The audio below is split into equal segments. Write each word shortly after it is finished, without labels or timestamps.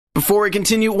Before we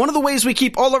continue, one of the ways we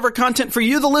keep all of our content for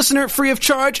you, the listener, free of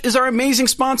charge is our amazing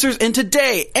sponsors, and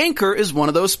today, Anchor is one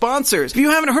of those sponsors. If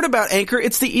you haven't heard about Anchor,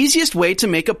 it's the easiest way to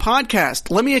make a podcast.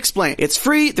 Let me explain. It's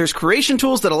free, there's creation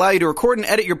tools that allow you to record and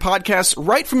edit your podcasts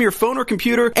right from your phone or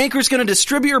computer. Anchor's going to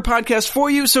distribute your podcast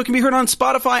for you so it can be heard on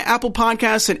Spotify, Apple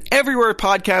Podcasts, and everywhere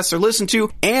podcasts are listened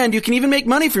to, and you can even make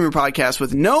money from your podcast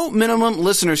with no minimum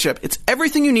listenership. It's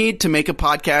everything you need to make a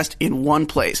podcast in one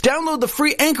place. Download the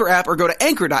free Anchor app or go to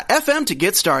anchor.fm to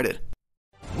get started.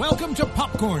 Welcome to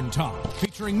Popcorn Talk,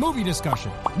 featuring movie discussion,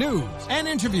 news, and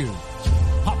interviews.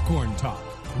 Popcorn Talk,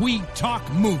 we talk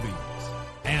movies.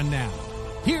 And now,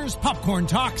 here's Popcorn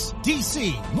Talk's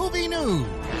DC Movie News.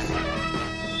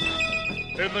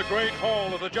 In the great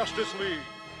hall of the Justice League,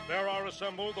 there are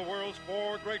assembled the world's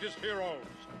 4 greatest heroes.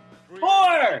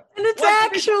 4! And it's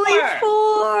actually 4.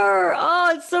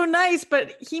 Oh, it's so nice.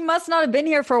 But he must not have been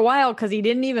here for a while because he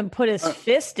didn't even put his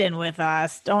fist in with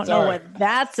us. Don't know what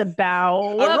that's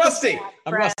about. I'm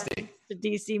rusty. To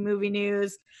DC Movie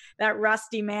News. That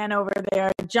rusty man over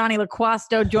there, Johnny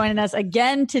LaQuasto, joining us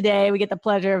again today. We get the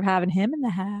pleasure of having him in the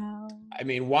house. I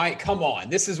mean, why? Come on.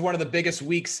 This is one of the biggest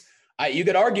weeks, you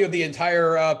could argue, of the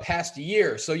entire past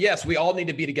year. So, yes, we all need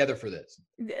to be together for this.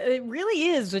 It really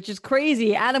is, which is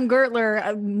crazy. Adam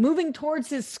Gertler moving towards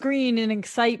his screen in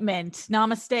excitement.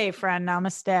 Namaste, friend.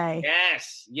 Namaste.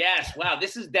 Yes. Wow,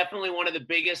 this is definitely one of the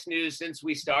biggest news since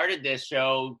we started this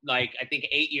show, like, I think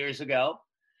 8 years ago.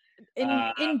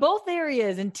 In both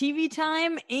areas, in TV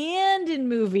time and in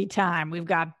movie time, we've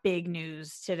got big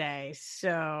news today.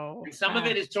 So and some of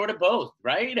it is sort of both,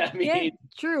 right? I mean, yeah,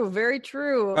 true, very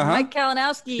true. Mike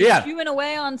Kalinowski chewing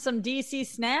away on some DC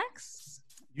snacks.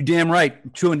 You damn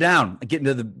right, chewing down, getting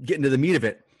to the meat of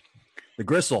it, the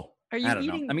gristle. Are you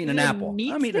eating? I'm eating an apple.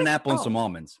 I'm eating an apple and some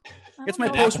almonds. It's my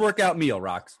post-workout meal,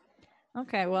 Rox.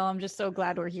 Okay, well, I'm just so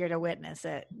glad we're here to witness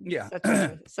it. Yeah,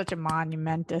 such a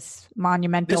monumental. This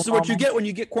is what you get when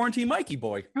you get Quarantine Mikey,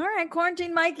 boy. All right,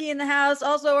 Quarantine Mikey in the house.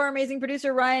 Also, our amazing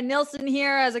producer Ryan Nilsson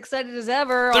here, as excited as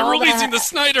ever. They're releasing the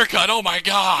Snyder Cut. Oh my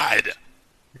God!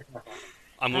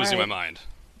 I'm losing my mind.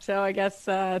 So I guess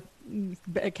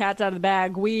cat's out of the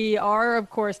bag. We are, of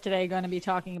course, today going to be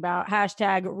talking about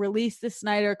hashtag release the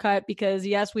Snyder Cut because,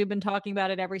 yes, we've been talking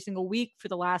about it every single week for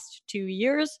the last 2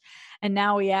 years. And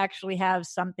now we actually have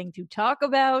something to talk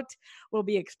about. We'll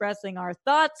be expressing our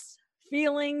thoughts,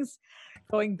 feelings,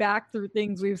 going back through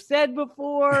things we've said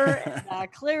before,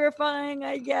 clarifying,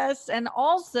 I guess, and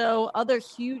also other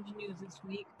huge news this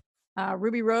week.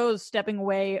 Ruby Rose stepping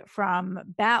away from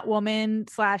Batwoman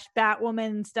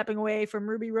stepping away from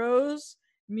Ruby Rose.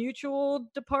 Mutual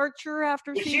departure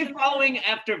after Was she following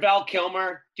after Val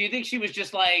Kilmer? Do you think she was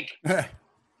just like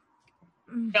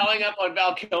following up on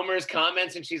Val Kilmer's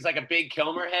comments and she's like a big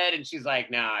Kilmer head and she's like,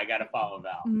 nah, I gotta follow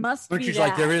Val. But she's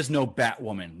like, there is no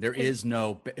Batwoman.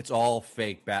 It's all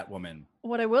fake Batwoman.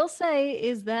 What I will say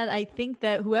is that I think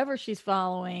that whoever she's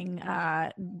following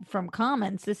from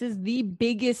comments, this is the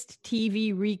biggest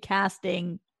TV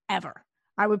recasting ever.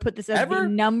 I would put this as the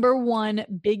number 1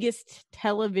 biggest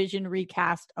television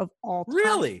recast of all time.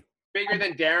 Really? Bigger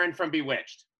than Darren from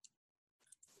Bewitched.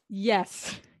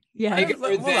 Yes. Yeah.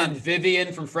 Bigger than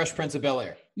Vivian from Fresh Prince of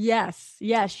Bel-Air. Yes.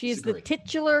 She is the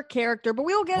titular character, but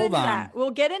we will get into that.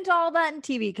 We'll get into all that in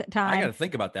TV time. I got to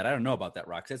think about that. I don't know about that,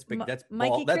 Rox. That's big. That's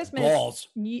Mikey that's Christmas, balls.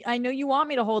 I know you want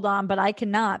me to hold on, but I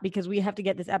cannot because we have to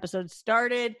get this episode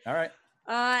started. All right.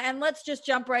 And let's just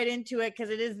jump right into it because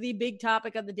it is the big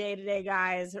topic of the day today,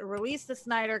 guys. Release the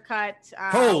Snyder Cut.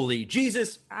 Holy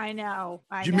Jesus. I know.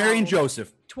 Mary and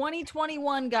Joseph.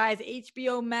 2021, guys.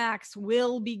 HBO Max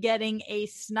will be getting a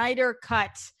Snyder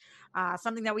Cut.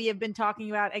 Something that we have been talking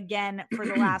about again for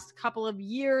the last couple of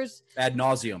years. Ad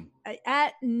nauseum.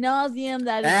 That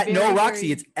is no,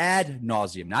 Roxy, it's ad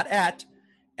nauseum, not ad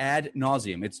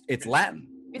nauseum. It's Latin.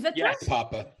 Is that yes, true?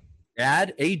 Papa.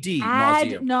 Ad nauseum. Ad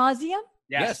nauseum?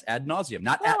 Yes, ad nauseum,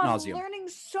 not at nauseum. I'm learning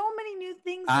so many new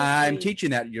things. I'm teaching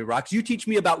that, Rox. You teach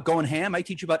me about going ham. I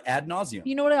teach you about ad nauseum.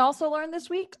 You know what I also learned this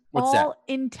week? What's that? All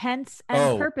intents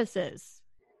and purposes.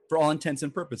 For all intents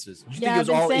and purposes. You think it was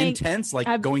all intense,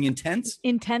 like going intense?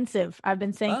 Intensive. I've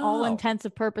been saying all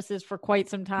intensive purposes for quite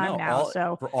some time now.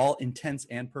 For all intents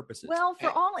and purposes. Well, for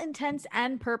all intents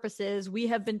and purposes, we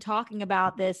have been talking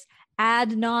about this ad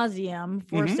nauseum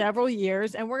for several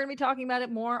years, and we're going to be talking about it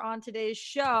more on today's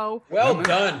show. Well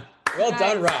done. Well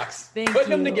done, Rox.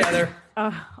 Putting them together.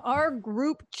 Our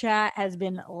group chat has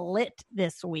been lit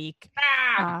this week.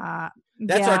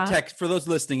 That's our text for those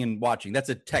listening and watching. That's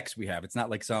a text we have. It's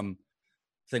not like some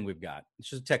thing we've got. It's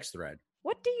just a text thread.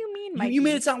 What do you mean mean, You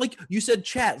Mikey? made it sound like you said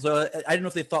chat. So I didn't know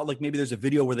if they thought like maybe there's a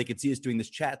video where they could see us doing this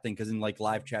chat thing because in like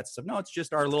live chats and stuff. No, it's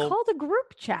just our little. called a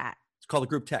group chat. It's called a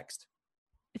group text.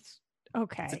 It's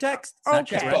okay. It's a text. It's not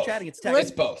chat. Okay. We're not chatting. It's text.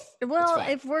 It's both. Well, It's fine.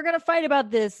 if we're gonna fight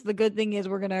about this, the good thing is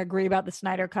we're gonna agree about the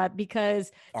Snyder Cut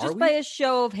because Are just we? by a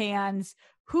show of hands,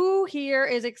 who here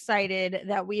is excited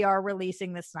that we are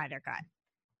releasing the Snyder Cut?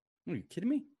 Are you kidding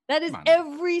me? That is Come on.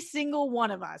 every single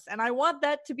one of us. And I want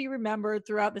that to be remembered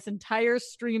throughout this entire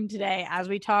stream today as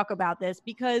we talk about this,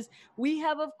 because we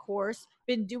have, of course,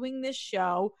 been doing this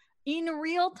show in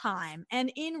real time.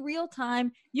 And in real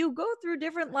time, you go through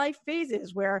different life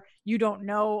phases where you don't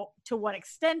know to what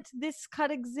extent this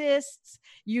cut exists.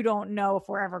 You don't know if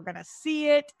we're ever going to see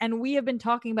it. And we have been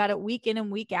talking about it week in and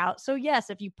week out. So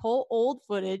yes, if you pull old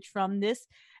footage from this,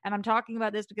 and I'm talking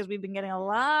about this because we've been getting a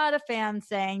lot of fans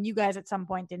saying you guys at some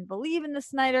point didn't believe in the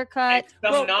Snyder Cut.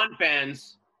 Some Well-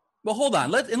 non-fans. Well, hold on.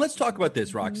 Let's talk about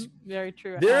this, Rox. Very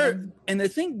true. There Adam. and the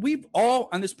thing we've all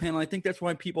on this panel, I think that's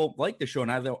why people like the show,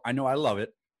 and I know I love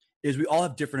it, is we all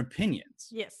have different opinions.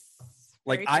 Yes.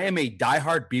 Like Very I true. am a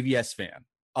diehard BVS fan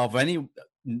of any.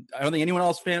 I don't think anyone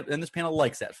else in this panel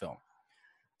likes that film.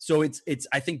 So it's.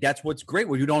 I think that's what's great.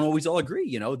 Where you don't always all agree.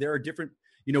 You know, there are different.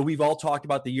 You know, we've all talked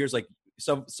about the years. Like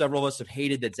several of us have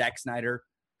hated that Zack Snyder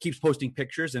keeps posting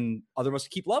pictures, and other of us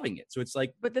keep loving it. So it's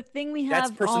like But the thing we that's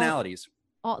have personalities.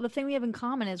 the thing we have in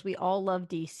common is we all love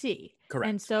DC. Correct.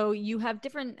 And so you have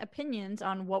different opinions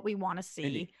on what we want to see.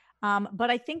 Indeed. But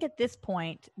I think at this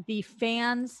point, the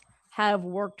fans have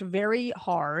worked very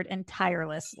hard and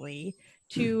tirelessly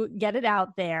to get it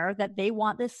out there that they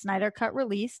want this Snyder Cut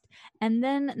released. And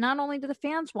then not only do the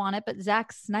fans want it, but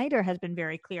Zack Snyder has been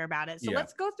very clear about it. So Yeah.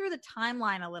 let's go through the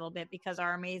timeline a little bit because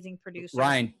our amazing producer,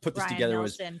 Ryan put this Ryan together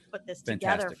Nelson, put this together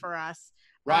fantastic. for us.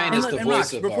 Ryan Um, is And the look, and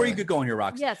voice Rox, of before you our- get going here,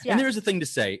 Rox. Yes, And there's a thing to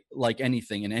say, like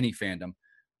anything in any fandom,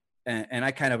 and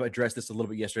I kind of addressed this a little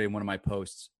bit yesterday in one of my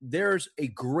posts. There's a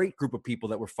great group of people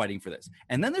that were fighting for this,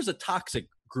 and then there's a toxic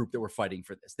group that were fighting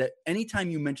for this. That anytime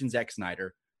you mention Zack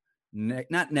Snyder,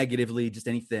 not negatively, just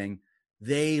anything,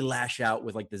 they lash out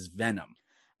with like this venom.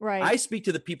 Right. I speak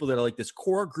to the people that are like this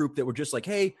core group that were just like,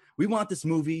 "Hey, we want this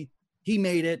movie. He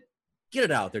made it. Get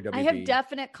it out there, WB." I have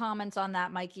definite comments on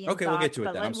that, Mikey. and Okay, we'll get thoughts, to it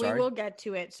but then. I'm we sorry. will get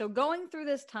to it. So going through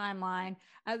this timeline,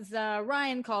 as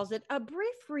Ryan calls it, a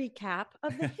brief recap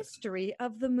of the history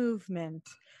of the movement.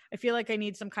 I feel like I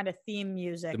need some kind of theme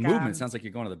music. The movement sounds like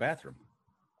you're going to the bathroom.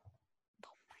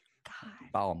 God.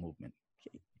 Bowel movement.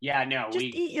 Yeah, no, Just we.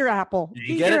 eat your apple.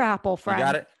 You Eat get your it? apple, You friend.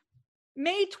 got it?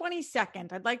 May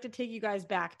 22nd. I'd like to take you guys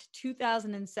back to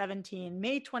 2017.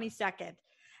 May 22nd.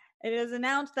 It is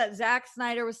announced that Zack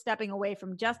Snyder was stepping away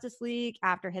from Justice League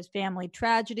after his family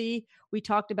tragedy. We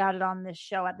talked about it on this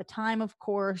show at the time, of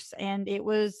course, and it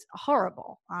was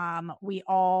horrible. We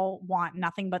all want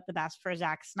nothing but the best for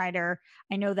Zack Snyder.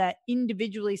 I know that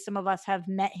individually, some of us have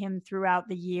met him throughout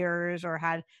the years or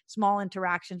had small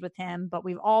interactions with him, but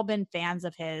we've all been fans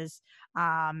of his.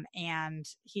 And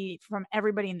he, from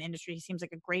everybody in the industry, he seems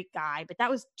like a great guy. But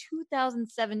that was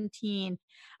 2017.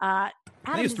 I think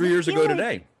Adam, it's does 3 that years feel ago like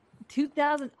today.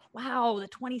 2000. Wow, the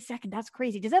 22nd. That's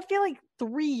crazy. Does that feel like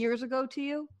 3 years ago to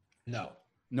you? No.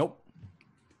 Nope.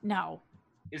 No.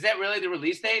 Is that really the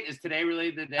release date? Is today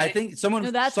really the day? I think someone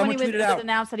No, that's when someone he was, tweeted it was out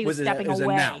announced that he was it stepping was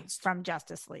away announced. from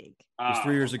Justice League. It was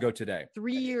 3 Oh. years ago today.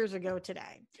 3 years ago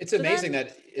today. It's So amazing then-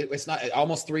 that it's not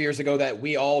almost 3 years ago that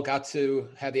we all got to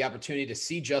have the opportunity to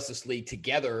see Justice League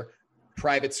together,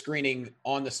 private screening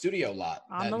on the studio lot.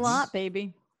 On the That's lot,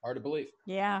 baby. Hard to believe.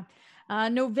 Yeah.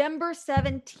 November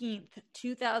 17th,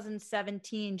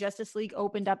 2017, Justice League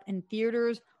opened up in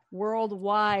theaters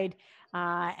worldwide.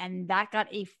 And that got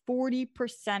a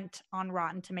 40% on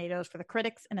Rotten Tomatoes for the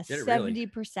critics and a Did it really?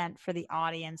 70% for the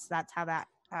audience. That's how that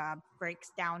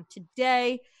breaks down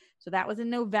today. So that was in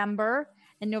November.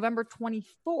 And November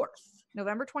 24th.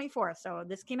 So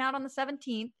this came out on the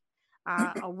 17th.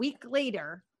 A week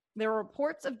later, there were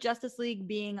reports of Justice League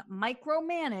being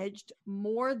micromanaged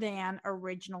more than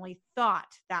originally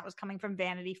thought. That was coming from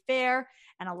Vanity Fair,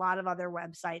 and a lot of other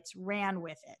websites ran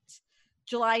with it.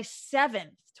 July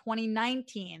 7th,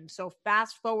 2019. So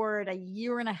fast forward a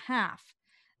year and a half.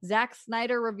 Zack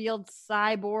Snyder revealed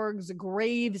Cyborg's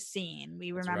grave scene.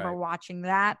 We remember right. watching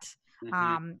that.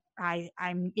 Mhm.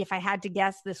 I'm if I had to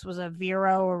guess, this was a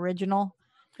Vero original.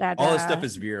 That All this stuff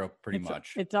is Vero, pretty it's,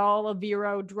 much. It's all a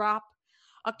Vero drop.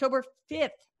 October 5th,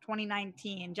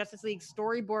 2019, Justice League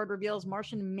storyboard reveals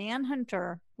Martian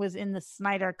Manhunter was in the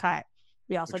Snyder Cut.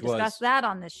 We also Which discussed was- that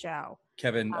on this show.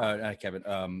 Henry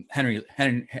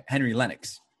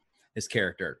Lennox, his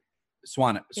character,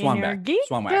 Swanwick.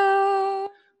 Energeeko.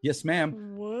 Yes,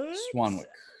 ma'am. What? Swanwick.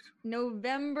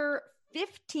 November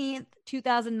 15th,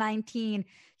 2019,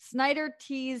 Snyder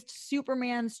teased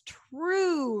Superman's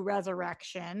true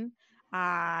resurrection.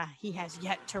 He has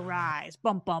yet to rise.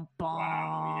 Bum, bum, bum.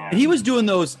 Wow, yeah. And he was doing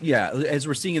those, as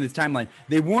we're seeing in the timeline.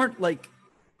 They weren't like,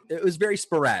 it was very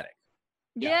sporadic.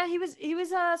 Yeah, he was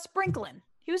sprinkling.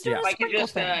 He was doing If a I could sprinkle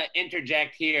just thing.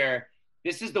 interject here,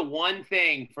 this is the one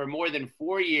thing for more than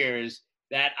 4 years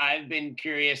that I've been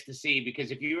curious to see,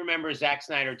 because if you remember Zack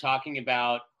Snyder talking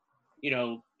about,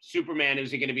 Superman,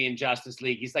 who's going to be in Justice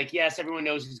League, he's like, yes, everyone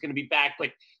knows he's going to be back, but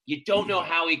you don't know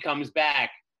how he comes back.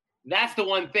 That's the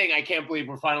one thing I can't believe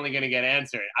we're finally going to get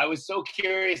answered. I was so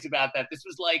curious about that. This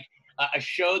was like a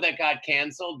show that got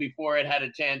canceled before it had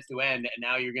a chance to end, and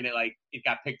now you're going to it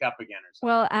got picked up again or something.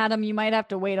 Well, Adam, you might have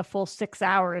to wait a full 6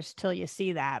 hours till you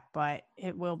see that, but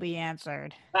it will be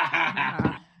answered.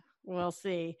 We'll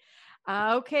see.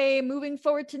 Okay, moving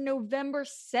forward to November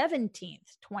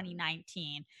 17th,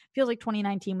 2019. Feels like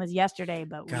 2019 was yesterday,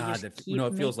 but we just keep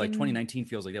it feels like making... 2019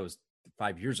 feels like that was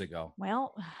 5 years ago.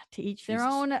 Well, to each their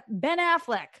own. Ben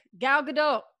Affleck, Gal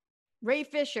Gadot, Ray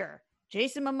Fisher,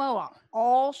 Jason Momoa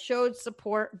all showed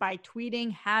support by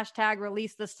tweeting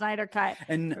 #release the Snyder Cut.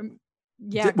 And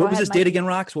what was this date again,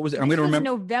 Rox? What was it? I'm going to remember.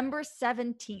 November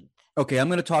 17th. Okay, I'm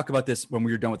going to talk about this when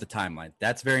we're done with the timeline.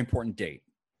 That's a very important date.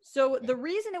 So the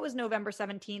reason it was November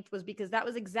 17th was because that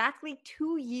was exactly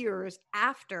 2 years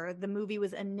after the movie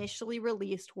was initially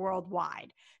released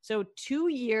worldwide. So 2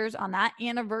 years on that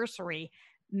anniversary,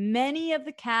 many of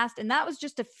the cast, and that was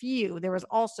just a few. There was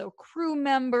also crew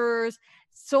members.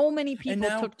 So many people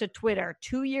took to Twitter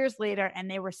 2 years later, and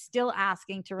they were still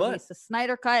asking to release the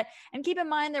Snyder Cut. And keep in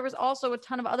mind, there was also a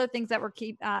ton of other things that were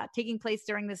taking place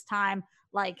during this time,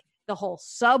 like the whole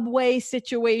subway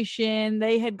situation.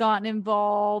 They had gotten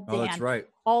involved. Oh, that's right.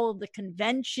 All of the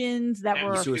conventions that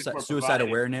were suicide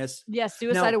awareness. Yes,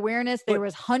 suicide awareness. There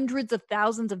was hundreds of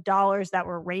thousands of dollars that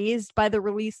were raised by the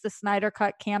Release the Snyder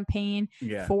Cut campaign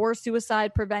for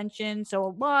suicide prevention. So a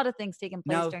lot of things taking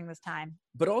place during this time.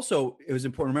 But also, it was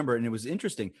important to remember, and it was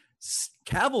interesting,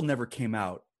 Cavill never came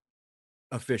out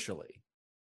officially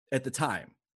at the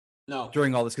time. No.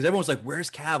 During all this, because everyone was like, "Where's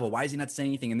Cavill? Why is he not saying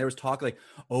anything?" And there was talk like,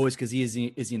 "Oh, it's because is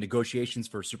he in negotiations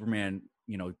for Superman?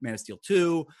 Man of Steel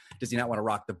 2? Does he not want to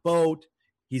rock the boat?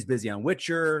 He's busy on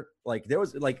Witcher." Like there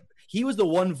was he was the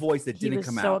one voice that didn't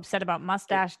come out. He was so upset about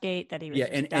Mustache Gate that he was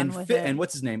done with it. And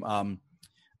what's his name?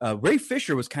 Ray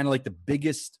Fisher was kind of like the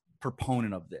biggest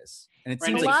proponent of this, and it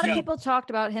seems a like lot of people talked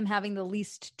about him having the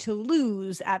least to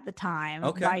lose at the time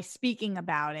by speaking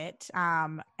about it.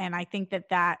 And I think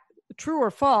that. True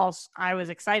or false, I was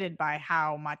excited by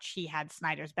how much he had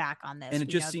Snyder's back on this. And it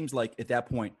just seems like at that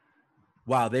point,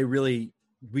 wow, we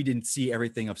didn't see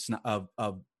everything of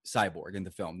Cyborg in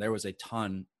the film. There was a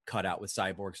ton cut out with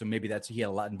Cyborg. So maybe he had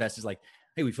a lot of investors like,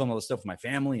 hey, we filmed all this stuff with my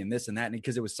family and this and that. And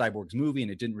because it was Cyborg's movie and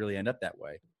it didn't really end up that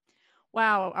way.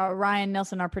 Wow. Ryan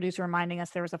Nelson, our producer, reminding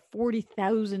us there was a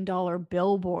 $40,000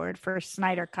 billboard for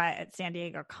Snyder Cut at San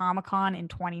Diego Comic-Con in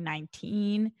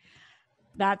 2019.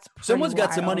 That's someone's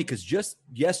got some wild. money, because just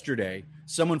yesterday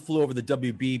someone flew over the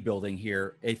WB building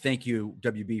here. A thank you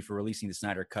WB for releasing the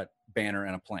Snyder Cut banner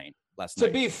and a plane last night.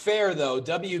 To be fair though,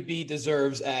 WB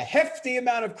deserves a hefty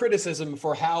amount of criticism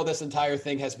for how this entire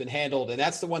thing has been handled. And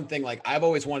that's the one thing, I've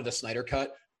always wanted a Snyder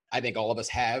Cut. I think all of us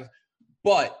have,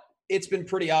 but it's been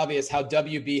pretty obvious how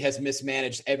WB has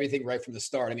mismanaged everything right from the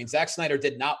start. I mean, Zack Snyder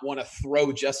did not want to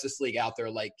throw Justice League out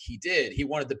there like he did. He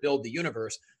wanted to build the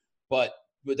universe, but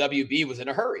WB was in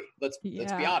a hurry. Let's be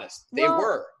honest. They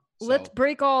were. So. Let's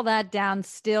break all that down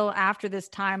still after this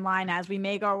timeline as we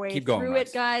make our way through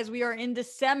it, guys. We are in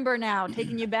December now,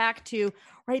 taking you back to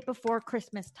right before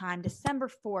Christmas time, December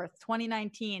 4th,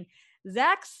 2019.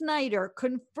 Zack Snyder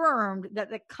confirmed that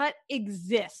the cut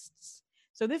exists.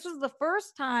 So this was the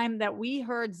first time that we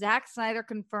heard Zack Snyder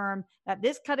confirm that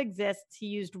this cut exists. He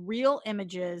used real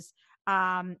images.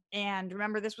 And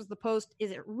remember, this was the post.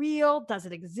 Is it real? Does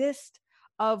it exist?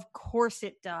 Of course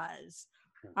it does.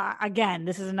 Again,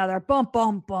 this is another bum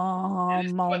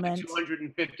moment.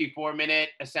 The 254-minute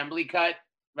assembly cut,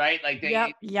 right?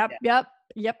 Yep.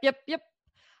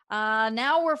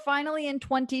 Now we're finally in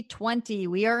 2020.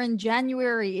 We are in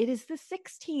January. It is the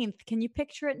 16th. Can you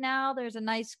picture it now? There's a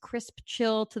nice crisp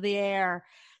chill to the air.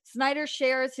 Snyder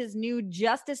shares his new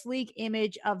Justice League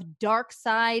image of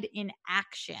Darkseid in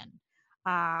action.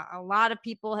 A lot of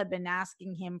people have been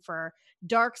asking him for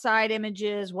Darkseid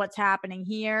images, what's happening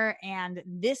here, and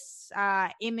this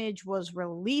image was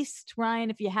released. Ryan,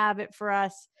 if you have it for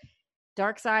us,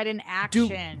 Darkseid in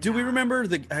action. Do we remember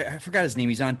I forgot his name?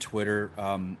 He's on Twitter.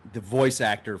 The voice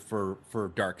actor for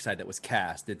Darkseid that was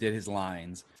cast that did his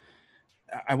lines.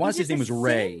 I want to say his name was the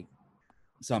Ray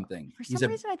something. For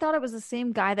some reason, I thought it was the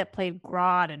same guy that played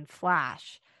Grodd in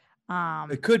Flash.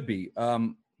 It could be.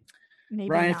 Maybe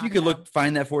Brian, not, if you could no.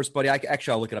 find that for us, buddy.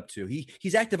 I'll look it up too.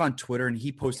 He's active on Twitter and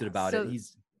he posted about So it.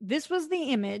 This was the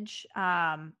image.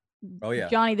 Oh yeah,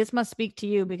 Johnny, this must speak to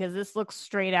you because this looks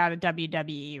straight out of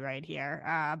WWE right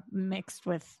here, mixed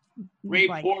with Ray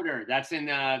Porter. That's in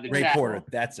the Ray chat. Porter.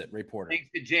 That's it. Ray Porter.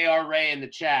 Thanks to J.R. Ray in the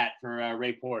chat for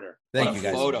Ray Porter. Thank you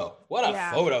guys. What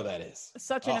a photo that is.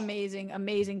 Such an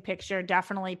amazing picture.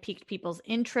 Definitely piqued people's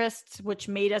interests, which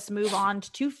made us move on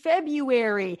to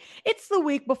February. It's the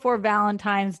week before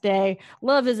Valentine's Day.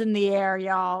 Love is in the air,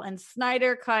 y'all. And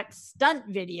Snyder Cut stunt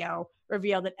video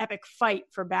revealed an epic fight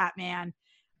for Batman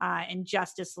in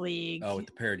Justice League. Oh, with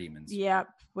the Parademons. Yep,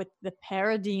 with the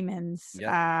Parademons.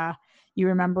 Yep. You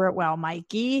remember it well,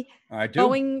 Mikey. I do.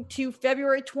 Going to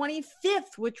February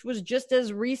 25th, which was just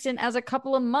as recent as a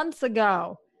couple of months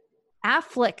ago.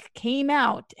 Affleck came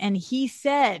out and he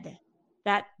said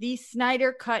that the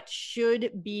Snyder Cut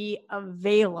should be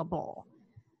available.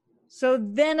 So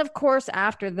then, of course,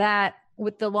 after that,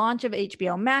 with the launch of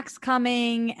HBO Max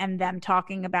coming and them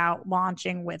talking about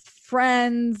launching with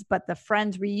Friends, but the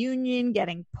Friends reunion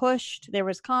getting pushed, there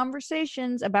was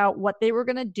conversations about what they were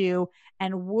going to do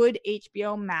and would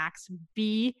HBO Max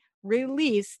be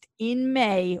released in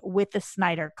May with the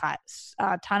Snyder Cut.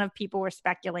 A ton of people were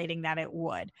speculating that it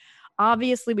would.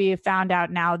 Obviously, we have found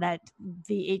out now that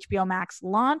the HBO Max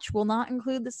launch will not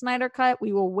include the Snyder Cut.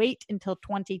 We will wait until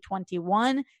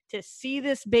 2021 to see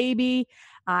this baby.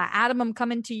 Adam, I'm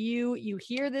coming to you. You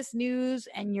hear this news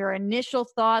and your initial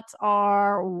thoughts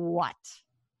are what?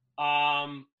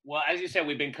 Well, as you said,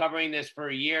 we've been covering this for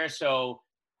a year. So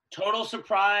total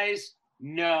surprise,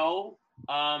 no.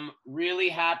 Really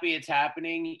happy it's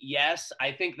happening. Yes,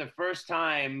 I think the first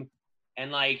time, and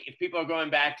like if people are going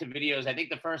back to videos, I think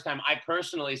the first time I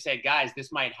personally said, guys, this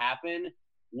might happen,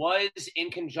 was in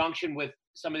conjunction with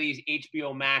some of these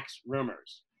HBO Max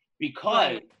rumors.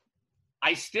 Because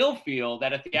I still feel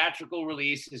that a theatrical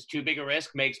release is too big a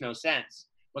risk, makes no sense.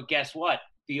 But guess what?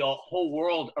 The whole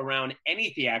world around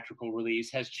any theatrical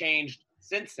release has changed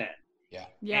since then. Yeah.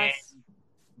 Yes. And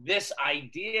this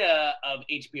idea of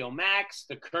HBO Max,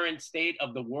 the current state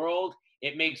of the world,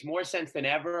 it makes more sense than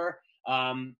ever.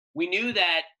 We knew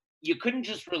that you couldn't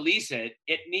just release it.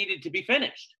 It needed to be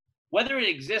finished, whether it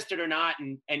existed or not.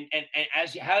 And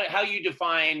as how you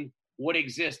define what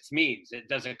exists means.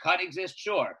 Does a cut exist?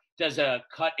 Sure. Does a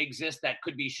cut exist that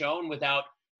could be shown without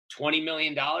 $20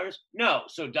 million? No.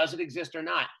 So does it exist or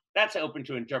not? That's open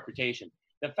to interpretation.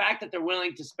 The fact that they're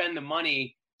willing to spend the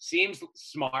money seems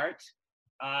smart.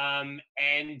 I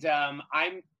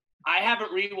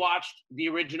haven't rewatched the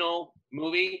original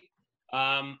movie.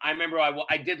 I remember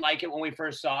I did like it when we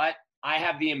first saw it. I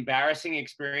have the embarrassing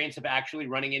experience of actually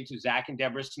running into Zack and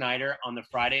Deborah Snyder on the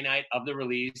Friday night of the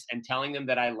release and telling them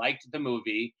that I liked the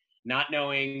movie, not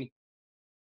knowing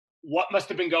what must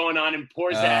have been going on in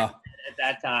poor Zack at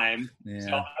that time. Yeah.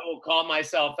 So I will call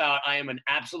myself out. I am an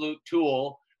absolute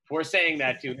tool for saying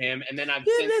that to him. And then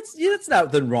that's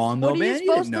nothing wrong though, what man. Are you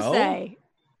supposed to say?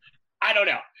 I don't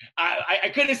know. I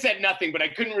could have said nothing, but I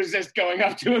couldn't resist going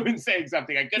up to him and saying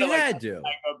something. I could have go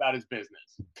about his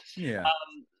business. Yeah.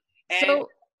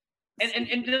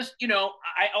 And just, you know,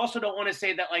 I also don't want to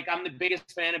say that like I'm the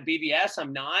biggest fan of BVS.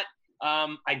 I'm not.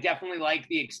 I definitely like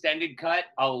the extended cut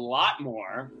a lot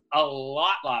more.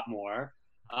 And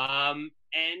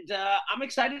I'm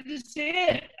excited to see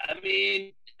it. I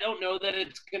mean, I don't know that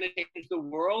it's going to change the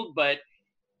world, but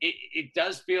it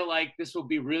does feel like this will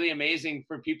be really amazing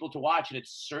for people to watch. And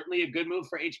it's certainly a good move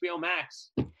for HBO Max.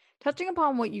 Touching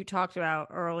upon what you talked about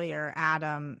earlier,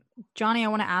 Adam, Johnny, I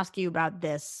want to ask you about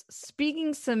this.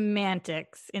 Speaking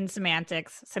semantically,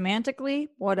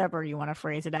 whatever you want to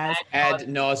phrase it as. Ad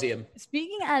nauseum.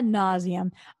 Speaking ad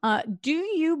nauseum, do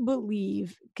you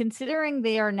believe, considering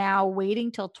they are now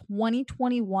waiting till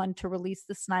 2021 to release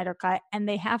the Snyder Cut, and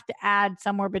they have to add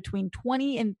somewhere between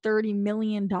 $20 and $30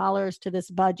 million to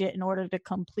this budget in order to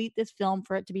complete this film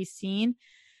for it to be seen?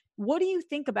 What do you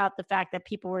think about the fact that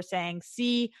people were saying,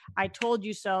 see, I told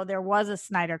you so, there was a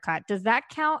Snyder Cut? Does that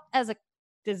count as a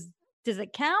does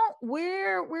it count?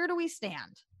 Where do we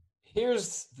stand?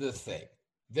 Here's the thing.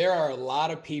 There are a lot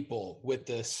of people with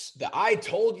the I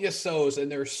told you so's,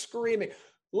 and they're screaming.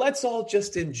 Let's all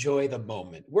just enjoy the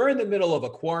moment. We're in the middle of a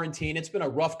quarantine. It's been a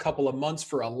rough couple of months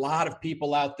for a lot of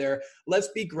people out there. Let's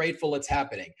be grateful it's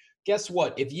happening. Guess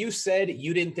what? If you said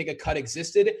you didn't think a cut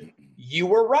existed, you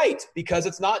were right because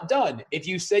it's not done. If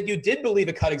you said you did believe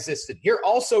a cut existed, you're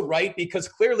also right because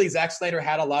clearly Zack Snyder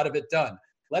had a lot of it done.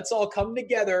 Let's all come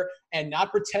together and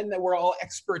not pretend that we're all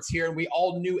experts here and we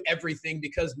all knew everything,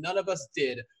 because none of us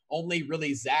did. Only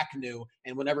really Zach knew.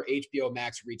 And whenever HBO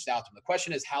Max reached out to him, the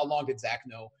question is, how long did Zach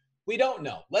know? We don't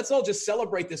know. Let's all just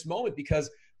celebrate this moment, because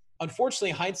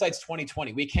unfortunately, hindsight's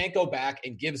 2020. We can't go back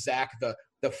and give Zach the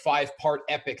 5-part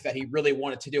epic that he really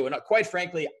wanted to do. And quite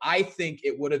frankly, I think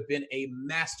it would have been a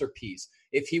masterpiece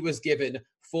if he was given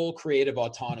full creative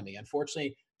autonomy.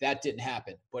 Unfortunately, that didn't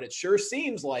happen. But it sure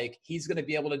seems like he's going to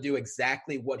be able to do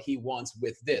exactly what he wants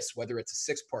with this, whether it's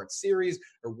a 6-part series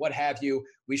or what have you.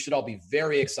 We should all be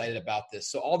very excited about this.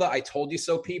 So all the I told you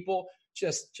so people,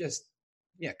 just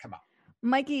come on.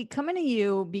 Mikey, coming to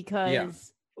you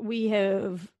because we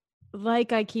have,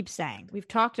 like I keep saying, we've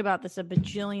talked about this a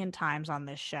bajillion times on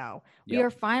this show. We are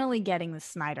finally getting the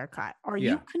Snyder Cut. Are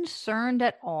you concerned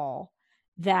at all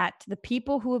that the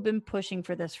people who have been pushing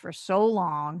for this for so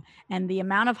long and the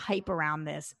amount of hype around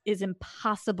this is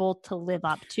impossible to live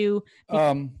up to?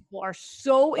 People are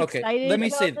so excited let me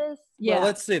about say, this. Well,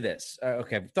 let's say this.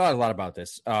 Okay, I've thought a lot about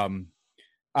this.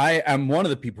 I am one of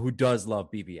the people who does love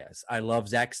BVS. I love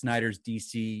Zack Snyder's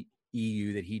DC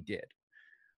EU that he did.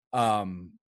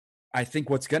 I think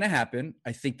what's going to happen,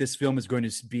 I think this film is going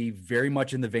to be very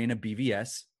much in the vein of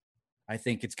BVS. I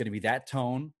think it's going to be that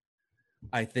tone.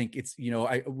 I think it's,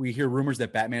 we hear rumors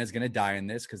that Batman is going to die in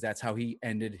this because that's how he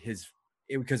ended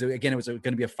because again, it was going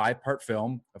to be a 5-part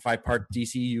film, a 5-part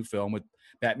DCU film with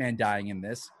Batman dying in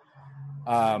this.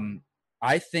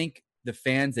 I think the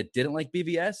fans that didn't like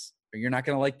BVS, you're not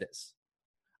going to like this.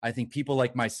 I think people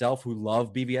like myself who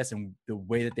love BVS and the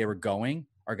way that they were going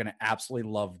are going to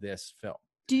absolutely love this film.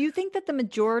 Do you think that the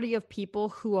majority of people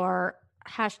who are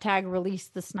 #release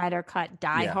the Snyder Cut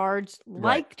diehards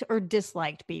liked or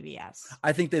disliked BVS?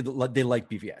 I think they like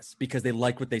BVS because they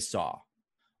like what they saw.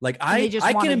 Like I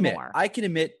can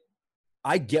admit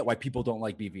I get why people don't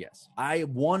like BVS. I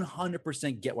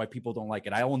 100% get why people don't like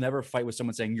it. I will never fight with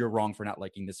someone saying you're wrong for not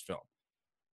liking this film.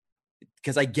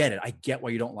 Because I get it. I get why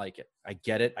you don't like it. I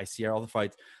get it. I see all the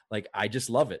fights. Like, I just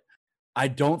love it. I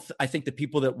think the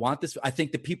people that want this, I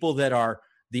think the people that are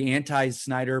the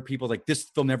anti-Snyder people, like, this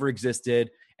film never existed,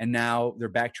 and now they're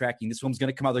backtracking. This film's going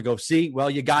to come out. They go, see, well,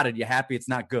 you got it. You happy it's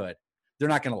not good. They're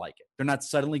not going to like it. They're not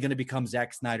suddenly going to become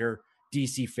Zack Snyder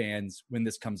DC fans when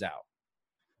this comes out.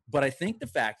 But I think the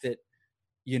fact that,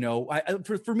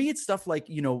 for me, it's stuff like,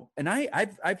 and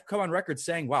I've come on record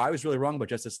saying, wow, I was really wrong about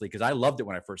Justice League because I loved it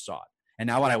when I first saw it. And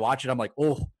now when I watch it, I'm like,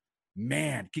 oh,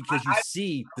 man, because you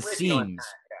see the seams.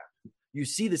 You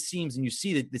see the seams and you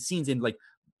see the scenes in, like,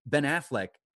 Ben Affleck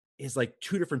is like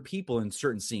 2 different people in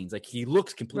certain scenes. Like, he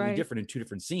looks completely different in 2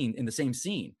 different scenes in the same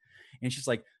scene. And it's just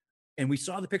like, and we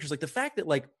saw the pictures, like the fact that,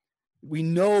 like, we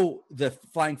know the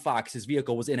Flying Fox, his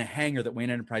vehicle, was in a hangar that Wayne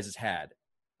Enterprises had.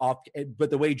 But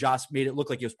the way Joss made it look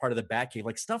like it was part of the Batcave,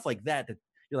 like stuff like that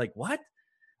you're like, what?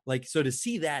 Like, so to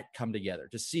see that come together,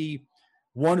 to see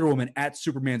Wonder Woman at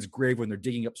Superman's grave when they're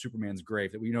digging up Superman's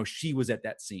grave, that we know she was at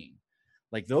that scene.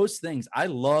 Like, those things, I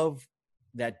love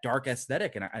that dark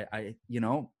aesthetic. And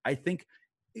I think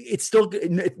it's still,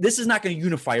 this is not going to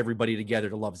unify everybody together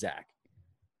to love Zach,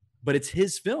 but it's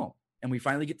his film. And we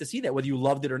finally get to see that, whether you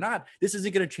loved it or not. This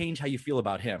isn't going to change how you feel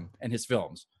about him and his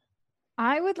films.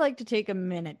 I would like to take a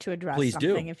minute to address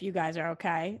something, if you guys are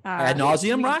okay. Ad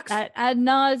nauseum, Rox? Ad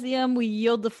nauseum, we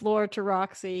yield the floor to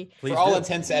Roxy. For all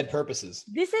intents and purposes.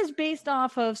 This is based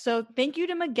off of, so thank you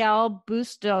to Miguel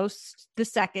Bustos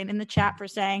II in the chat for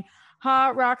saying,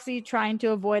 Roxy trying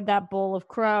to avoid that bowl of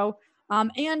crow.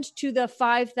 And to the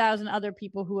 5,000 other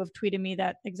people who have tweeted me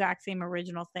that exact same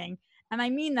original thing. And I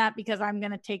mean that because I'm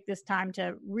going to take this time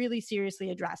to really seriously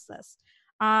address this.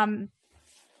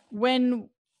 When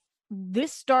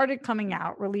this started coming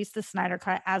out, release the Snyder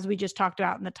Cut, as we just talked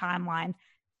about in the timeline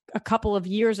a couple of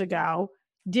years ago,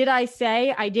 did I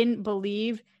say I didn't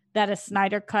believe that a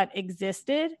Snyder Cut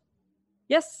existed?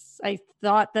 Yes, I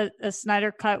thought that a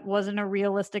Snyder Cut wasn't a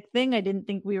realistic thing. I didn't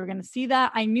think we were going to see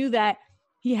that. I knew that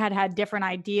he had different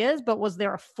ideas, but was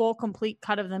there a full, complete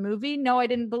cut of the movie? No, I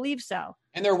didn't believe so.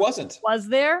 And there wasn't. Was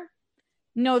there?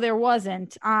 No, there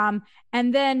wasn't. And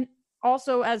then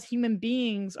also, as human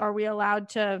beings, are we allowed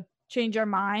to change our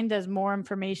mind as more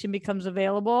information becomes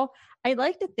available? I'd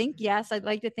like to think yes. I'd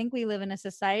like to think we live in a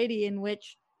society in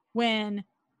which when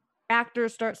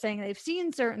actors start saying they've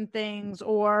seen certain things,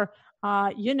 or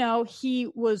Snyder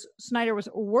was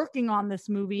working on this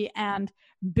movie and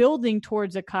building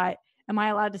towards a cut, am I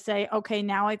allowed to say, okay,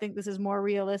 now I think this is more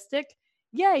realistic?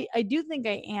 Yeah, I do think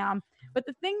I am. But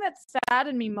the thing that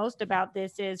saddened me most about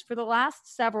this is, for the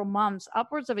last several months,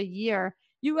 upwards of a year,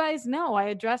 you guys know I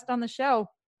addressed on the show,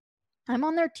 I'm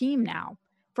on their team now.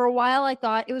 For a while, I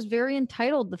thought it was very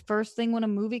entitled. The first thing when a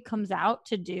movie comes out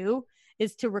to do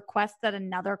is to request that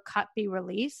another cut be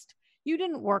released. You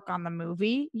didn't work on the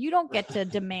movie. You don't get to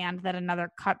demand that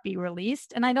another cut be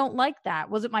released. And I don't like that.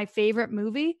 Was it my favorite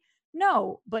movie?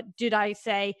 No. But did I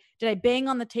bang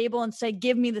on the table and say,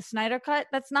 give me the Snyder cut?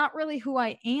 That's not really who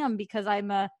I am, because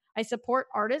I support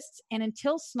artists. And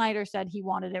until Snyder said he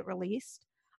wanted it released,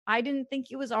 I didn't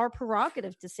think it was our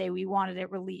prerogative to say we wanted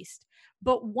it released.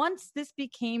 But once this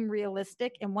became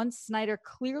realistic, and once Snyder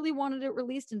clearly wanted it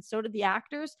released, and so did the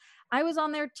actors, I was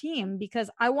on their team,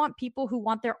 because I want people who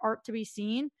want their art to be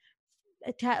seen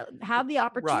to have the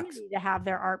opportunity to have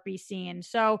their art be seen.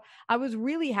 So I was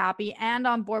really happy and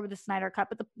on board with the Snyder cut.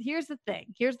 But here's the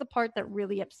thing. Here's the part that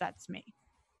really upsets me.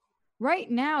 Right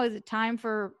now is a time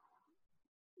for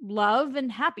love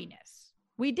and happiness.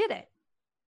 We did it.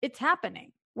 It's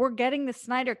happening. We're getting the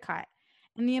Snyder cut.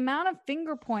 And the amount of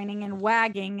finger pointing and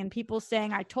wagging and people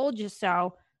saying, I told you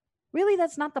so, really,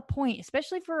 that's not the point,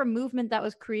 especially for a movement that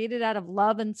was created out of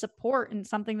love and support, and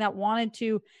something that wanted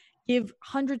to give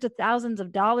hundreds of thousands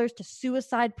of dollars to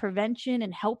suicide prevention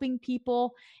and helping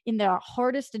people in the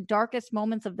hardest and darkest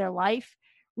moments of their life.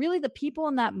 Really, the people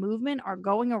in that movement are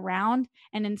going around,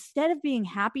 and instead of being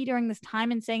happy during this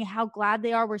time and saying how glad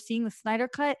they are we're seeing the Snyder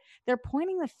cut, they're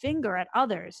pointing the finger at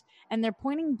others, and they're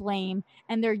pointing blame,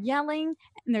 and they're yelling,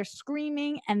 and they're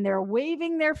screaming, and they're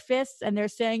waving their fists, and they're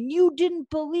saying, you didn't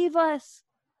believe us.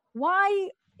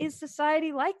 Why is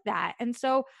society like that? And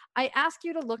so I ask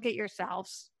you to look at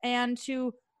yourselves and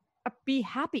to be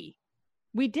happy.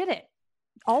 We did it.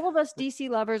 All of us DC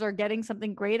lovers are getting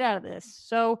something great out of this.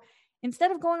 So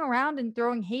instead of going around and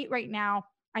throwing hate right now,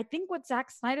 I think what Zack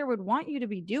Snyder would want you to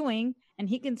be doing, and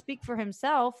he can speak for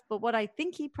himself, but what I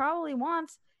think he probably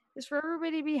wants is for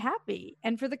everybody to be happy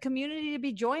and for the community to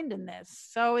be joined in this.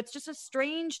 So it's just a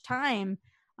strange time.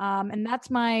 And that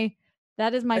is my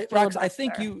Rox, I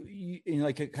think you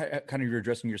like kind of you're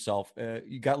addressing yourself.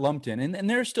 You got lumped in, and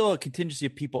there's still a contingency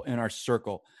of people in our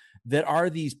circle that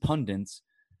are these pundits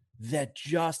that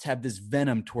just have this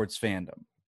venom towards fandom.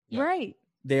 Yeah. Right.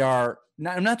 They are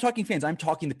not, I'm not talking fans. I'm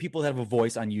talking the people that have a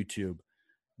voice on YouTube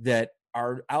that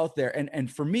are out there.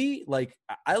 And for me, like,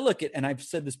 I look at, and I've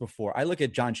said this before, I look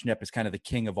at John Schnepp as kind of the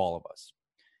king of all of us.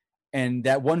 And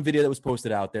that one video that was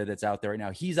posted out there, that's out there right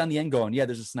now, he's on the end going, yeah,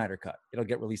 there's a Snyder cut. It'll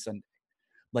get released Sunday.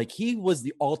 Like, he was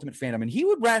the ultimate fandom, and he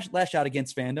would lash out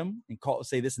against fandom and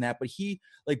say this and that.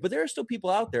 But there are still people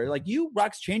out there like you,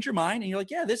 Rox, change your mind. And you're like,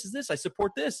 yeah, this is this. I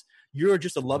support this. You're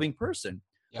just a loving person.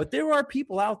 Yep. But there are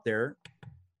people out there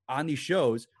on these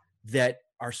shows that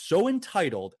are so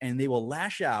entitled, and they will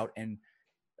lash out, and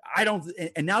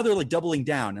now they're like doubling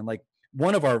down. And like,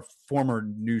 one of our former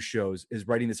news shows is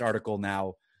writing this article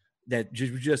now that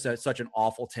just such an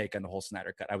awful take on the whole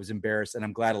Snyder cut. I was embarrassed, and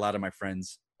I'm glad a lot of my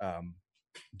friends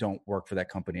don't work for that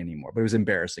company anymore, but it was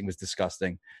embarrassing. It was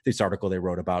disgusting. This article they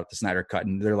wrote about the Snyder cut,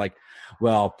 and they're like,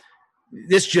 well,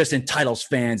 this just entitles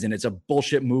fans, and it's a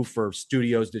bullshit move for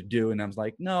studios to do. And I was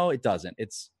like, no, it doesn't.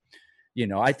 It's,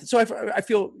 I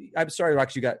feel, I'm sorry,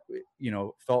 Rox, you got,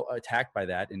 felt attacked by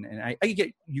that. And I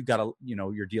get, you got to,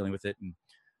 you're dealing with it and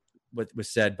what was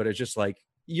said, but it's just like,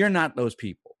 you're not those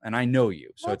people. And I know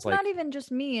you. So it's like, not even just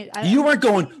me. You weren't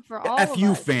going, F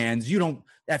you fans. You don't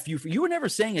F you. You were never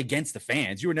saying against the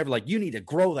fans. You were never like, you need to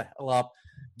grow the hell up,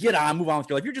 get on, move on with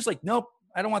your life. You're just like, nope,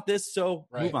 I don't want this. So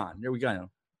move on. There we go.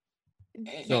 And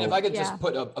if I could just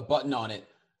put a button on it,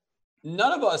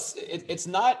 none of us, it's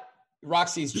not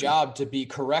Roxy's job to be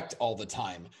correct all the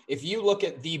time. If you look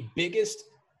at the biggest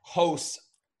hosts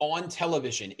on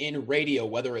television, in radio,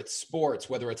 whether it's sports,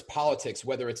 whether it's politics,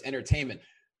 whether it's entertainment,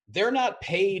 they're not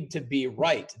paid to be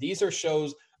right. These are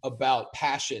shows about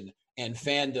passion and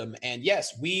fandom. And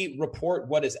yes, we report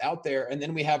what is out there, and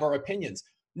then we have our opinions.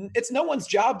 It's no one's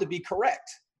job to be correct.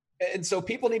 And so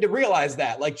people need to realize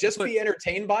that, like, just be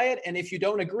entertained by it. And if you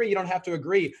don't agree, you don't have to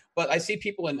agree. But I see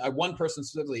people, and one person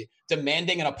specifically,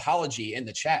 demanding an apology in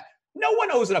the chat. No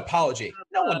one owes an apology.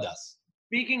 No one does.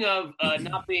 Speaking of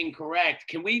not being correct,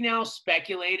 can we now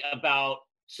speculate about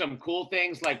some cool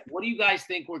things? Like, what do you guys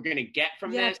think we're going to get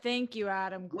from this? Thank you,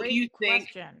 Adam. Great what do you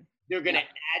think question. They're going to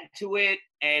add to it?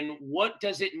 And what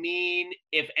does it mean,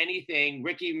 if anything?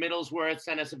 Ricky Middlesworth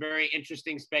sent us a very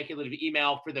interesting speculative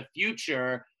email for the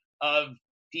future of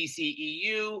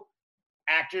DCEU.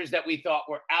 Actors that we thought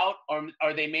were out, or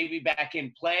are they maybe back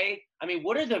in play? I mean,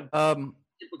 what are the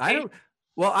implications?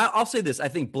 Well, I'll say this. I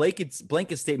think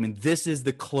Blanket's statement, this is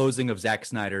the closing of Zack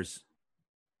Snyder's.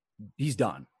 He's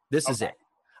done. This is it.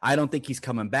 I don't think he's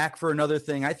coming back for another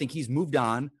thing. I think he's moved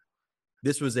on.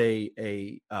 This was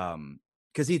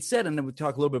because he'd said, and then we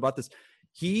talk a little bit about this,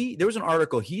 There was an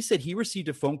article. He said he received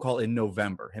a phone call in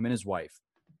November, him and his wife,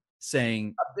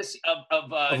 saying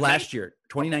of last year,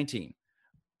 2019,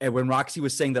 and when Roxy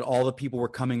was saying that all the people were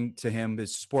coming to him to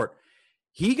support,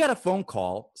 he got a phone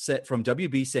call set from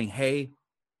WB saying, "Hey,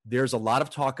 there's a lot of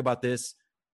talk about this.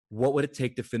 What would it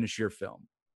take to finish your film?"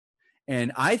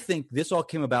 And I think this all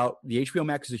came about. The HBO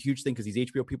Max is a huge thing because these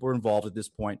HBO people were involved at this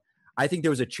point. I think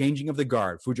there was a changing of the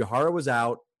guard. Fujihara was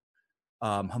out.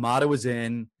 Hamada was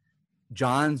in.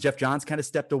 Jeff Johns kind of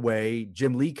stepped away.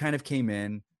 Jim Lee kind of came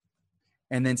in.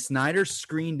 And then Snyder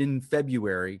screened in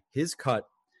February his cut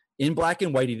in black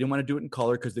and white. He didn't want to do it in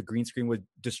color because the green screen would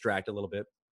distract a little bit.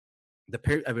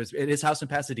 It was at his house in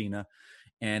Pasadena.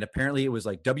 And apparently it was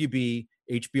like WB,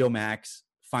 HBO Max,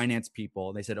 finance people.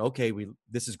 And they said, okay,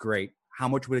 this is great. How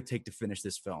much would it take to finish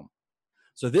this film?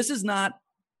 So this is not,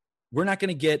 we're not going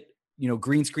to get,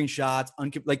 green screen shots,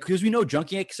 because we know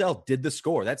Junkie XL did the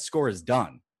score. That score is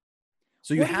done.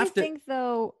 So you have to think,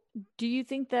 though, do you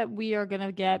think that we are going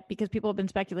to get, because people have been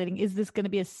speculating, is this going to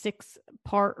be a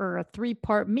 6-part or a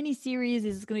 3-part miniseries?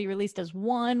 Is this going to be released as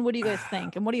one? What do you guys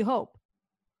think? And what do you hope?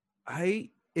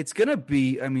 It's going to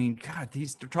be, God,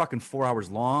 they're talking 4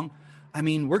 hours long.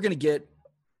 We're going to get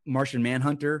Martian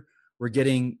Manhunter. We're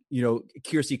getting,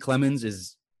 Kiersey Clemens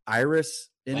is Iris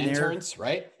in Lanterns, there.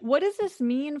 Right? What does this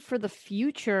mean for the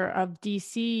future of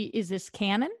DC? Is this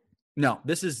canon? No,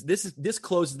 this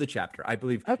closes the chapter. I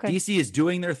believe DC is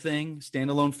doing their thing,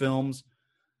 standalone films.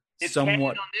 It's somewhat canon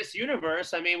on this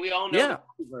universe. We all know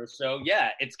the universe. So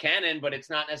it's canon, but it's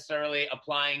not necessarily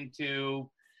applying to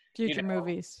future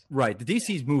movies. Right. The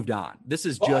DC's moved on. This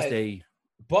is just a.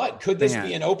 But could this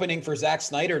be an opening for Zack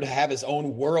Snyder to have his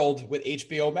own world with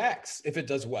HBO Max if it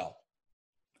does well?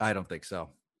 I don't think so.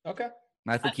 Okay.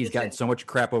 I think he's gotten so much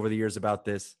crap over the years about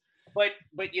this. But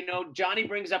Johnny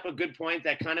brings up a good point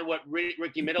that kind of what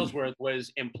Ricky Middlesworth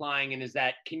was implying, and is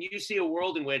that, can you see a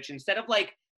world in which, instead of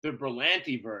like the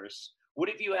Berlanti-verse, what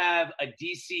if you have a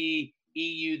DC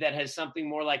EU that has something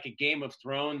more like a Game of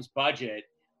Thrones budget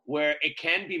where it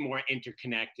can be more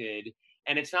interconnected,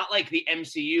 and it's not like the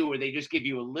MCU where they just give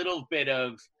you a little bit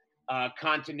of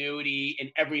continuity in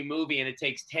every movie and it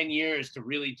takes 10 years to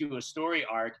really do a story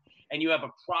arc, and you have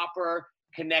a proper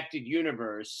connected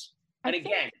universe. And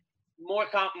again, more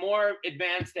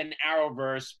advanced than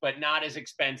Arrowverse, but not as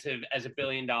expensive as $1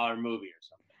 billion movie or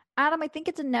something. Adam, I think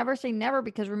it's a never say never,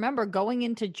 because remember, going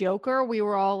into Joker, we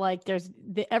were all like,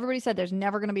 everybody said there's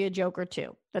never going to be a Joker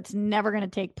 2. That's never going to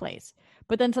take place.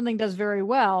 But then something does very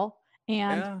well,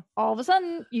 and all of a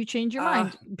sudden you change your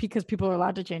mind, because people are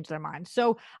allowed to change their mind.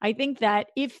 So I think that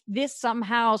if this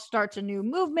somehow starts a new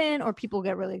movement, or people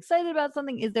get really excited about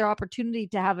something, is there opportunity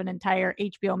to have an entire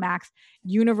HBO Max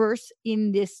universe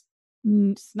in this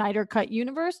Snyder Cut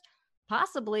universe?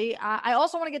 Possibly. I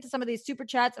also want to get to some of these super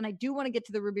chats, and I do want to get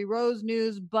to the Ruby Rose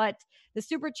news, but the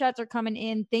super chats are coming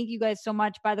in. Thank you guys so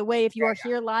much. By the way, if you are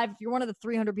here live, if you're one of the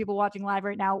 300 people watching live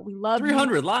right now, we love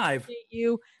 300 live.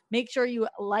 You. Make sure you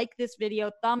like this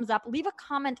video, thumbs up, leave a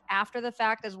comment after the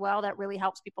fact as well. That really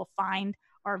helps people find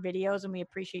our videos, and we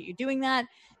appreciate you doing that.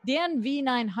 Dan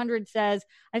V900 says,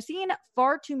 I've seen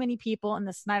far too many people in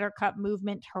the Snyder Cut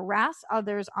movement harass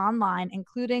others online,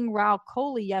 including Raul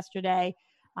Coley yesterday,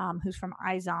 who's from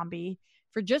iZombie,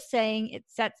 for just saying it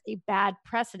sets a bad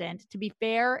precedent. To be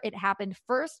fair, it happened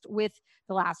first with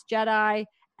The Last Jedi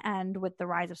and with The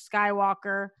Rise of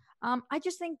Skywalker. I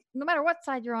just think no matter what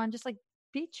side you're on, just like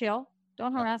be chill.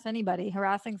 Don't harass anybody.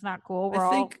 Harassing's not cool.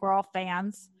 We're all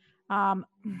fans.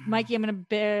 Mikey, I'm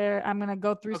gonna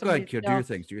go through some. Go ahead, kid. Do your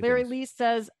things. Larry Lee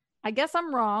says, I guess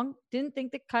I'm wrong. Didn't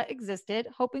think the cut existed.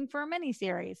 Hoping for a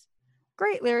miniseries.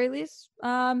 Great, Larry Lee.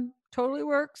 Totally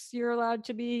works. You're allowed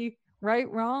to be right,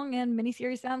 wrong, and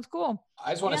miniseries sounds cool.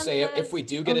 I just want to say, if we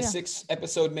do get a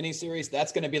 6-episode miniseries,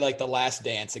 that's going to be like The Last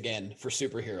Dance again for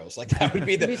superheroes. Like that would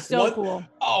be cool.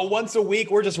 Oh, once a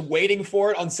week, we're just waiting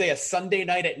for it on, say, a Sunday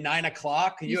night at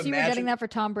 9:00. Can you imagine? We're getting that for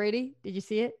Tom Brady? Did you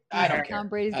see it? I don't care. Tom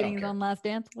Brady's getting his own Last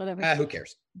Dance. Whatever. Who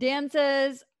cares? Dan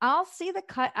says, I'll see the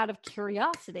cut out of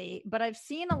curiosity, but I've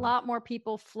seen a lot more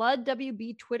people flood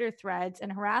WB Twitter threads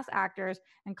and harass actors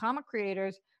and comic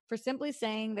creators for simply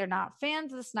saying they're not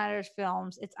fans of the Snyder's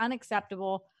films. It's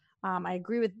unacceptable. I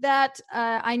agree with that.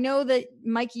 I know that,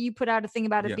 Mikey, you put out a thing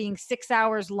about it being 6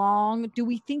 hours long. Do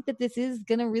we think that this is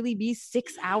going to really be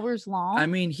 6 hours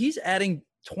long? He's adding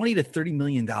 $20 to $30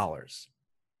 million.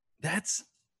 That's...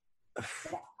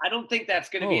 I don't think that's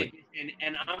going to be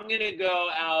and I'm going to go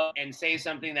out and say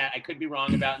something that I could be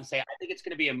wrong about and say I think it's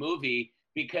going to be a movie,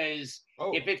 because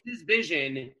if it's his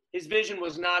vision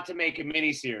was not to make a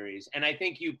miniseries. And I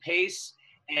think you pace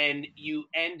and you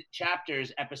end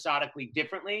chapters episodically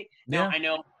differently. Now, I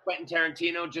know Quentin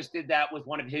Tarantino just did that with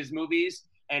one of his movies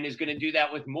and is going to do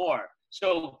that with more.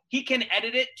 So he can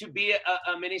edit it to be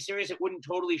a miniseries. It wouldn't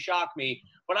totally shock me,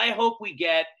 but I hope we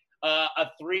get a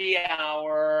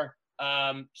 3-hour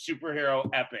superhero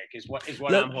epic is what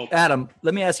I'm hoping. Adam,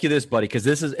 let me ask you this, buddy, because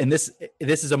this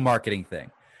is a marketing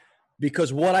thing.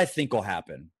 Because what I think will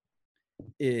happen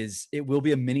is it will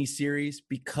be a mini series,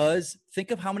 because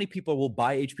think of how many people will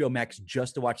buy HBO Max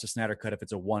just to watch the Snyder Cut if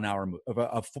it's a 1 hour,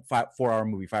 a 4 hour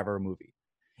movie, 5 hour movie.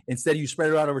 Instead, you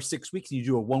spread it out over 6 weeks and you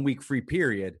do a 1 week free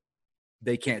period.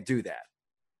 They can't do that.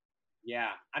 Yeah.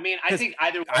 I mean, I think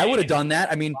either way, I would have done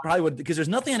that. I mean, probably would, because there's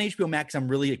nothing on HBO Max I'm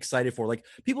really excited for. Like,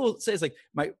 people say, it's like,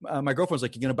 my girlfriend's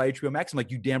like, "You gonna buy HBO Max?" I'm like,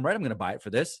 "You damn right I'm gonna buy it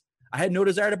for this." I had no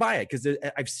desire to buy it because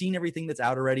I've seen everything that's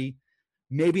out already.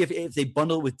 Maybe if they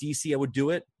bundle it with DC, I would do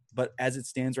it. But as it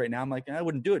stands right now, I'm like, I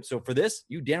wouldn't do it. So for this,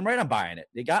 you damn right I'm buying it.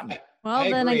 They got me. Well,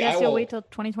 then I guess you'll wait till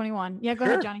 2021. Yeah, go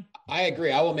ahead, Johnny. I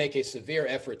agree. I will make a severe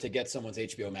effort to get someone's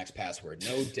HBO Max password.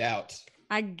 No doubt.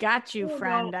 I got you,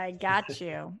 friend. I got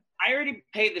you. I already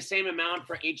paid the same amount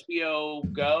for HBO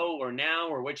Go or Now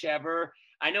or whichever.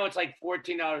 I know it's like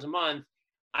 $14 a month.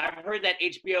 I've heard that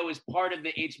HBO is part of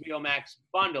the HBO Max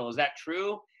bundle. Is that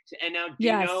true? And now, do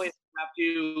you know if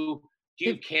you have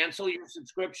to cancel your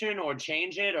subscription or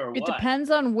change it or what? It depends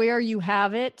on where you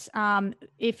have it.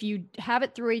 If you have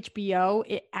it through HBO,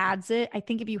 it adds it. I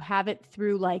think if you have it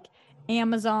through like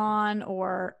Amazon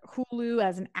or Hulu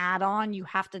as an add-on, you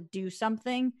have to do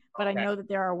something. But I know that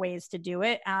there are ways to do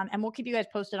it. And we'll keep you guys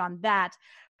posted on that.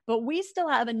 But we still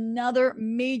have another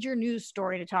major news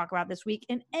story to talk about this week.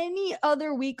 And any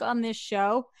other week on this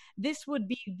show, this would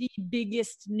be the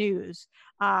biggest news,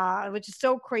 which is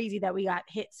so crazy that we got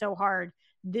hit so hard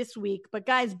this week. But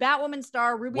guys, Batwoman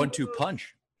star Ruby 1-2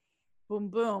 punch. Boom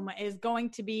Boom is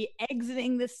going to be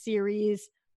exiting the series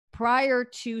prior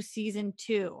to season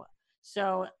 2.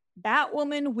 So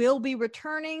Batwoman will be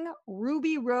returning.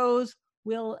 Ruby Rose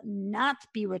will not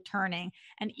be returning.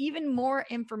 And even more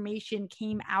information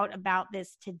came out about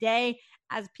this today,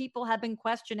 as people have been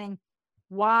questioning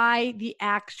why the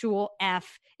actual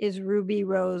F is Ruby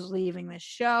Rose leaving the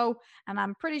show. And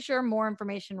I'm pretty sure more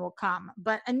information will come.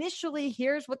 But initially,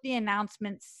 here's what the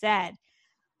announcement said.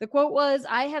 The quote was,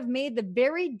 "I have made the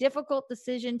very difficult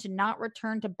decision to not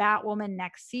return to Batwoman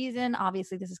next season."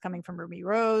 Obviously, this is coming from Ruby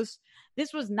Rose.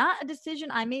 "This was not a decision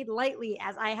I made lightly,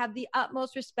 as I have the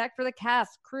utmost respect for the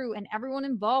cast, crew, and everyone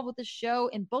involved with the show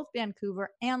in both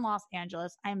Vancouver and Los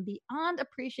Angeles. I am beyond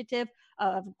appreciative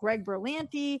of Greg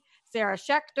Berlanti, Sarah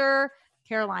Schechter,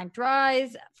 Caroline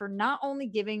Dries for not only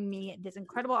giving me this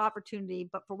incredible opportunity,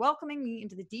 but for welcoming me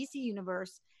into the DC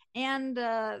universe and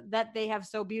that they have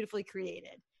so beautifully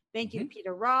created. Thank you to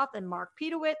Peter Roth and Mark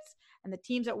Pedowitz and the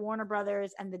teams at Warner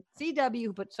Brothers and the CW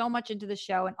who put so much into the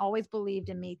show and always believed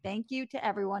in me. Thank you to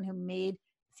everyone who made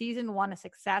season 1 a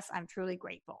success. I'm truly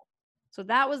grateful." So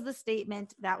that was the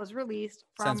statement that was released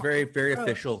from Sounds very, very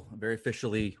official, very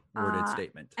officially worded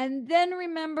statement. And then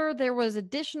remember, there was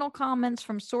additional comments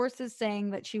from sources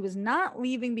saying that she was not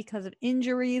leaving because of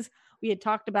injuries. We had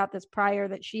talked about this prior,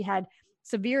 that she had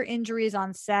severe injuries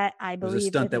on set. I believe it was a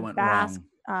stunt that went wrong.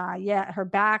 Her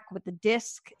back with the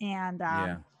disc, and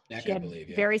she had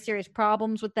very serious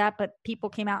problems with that. But people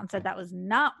came out and said that was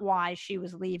not why she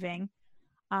was leaving.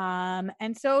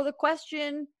 And so the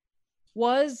question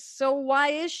was, so why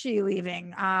is she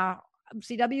leaving?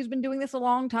 CW's been doing this a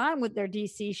long time with their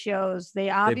DC shows. They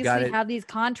obviously have these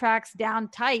contracts down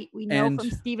tight. We know from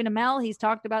Stephen Amell, he's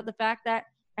talked about the fact that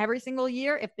every single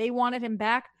year, if they wanted him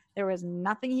back, there was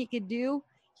nothing he could do.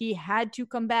 He had to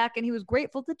come back, and he was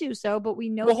grateful to do so. But we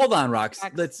know. Well, hold on, Rox.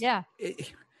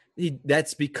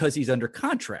 That's because he's under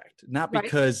contract, not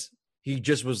because he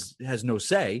just has no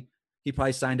say. He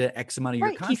probably signed an X amount of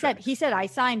year contract. He said, "I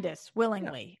signed this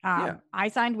willingly. I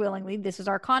signed willingly. This is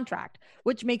our contract,"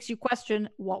 which makes you question,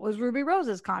 what was Ruby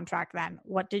Rose's contract then?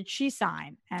 What did she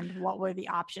sign? And what were the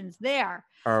options there?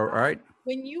 All right.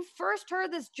 When you first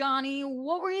heard this, Johnny,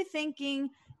 what were you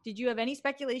thinking? Did you have any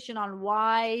speculation on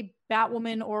why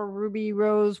Batwoman or Ruby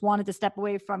Rose wanted to step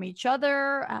away from each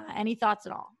other? Any thoughts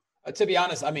at all? To be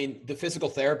honest, I mean, the physical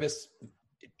therapist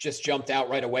just jumped out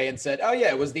right away and said, "Oh yeah,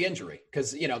 it was the injury."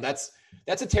 Because,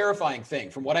 that's a terrifying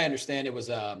thing. From what I understand, it was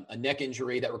a neck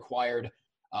injury that required,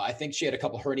 I think she had a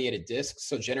couple herniated discs.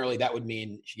 So generally that would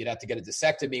mean she'd have to get a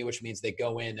discectomy, which means they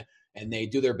go in and they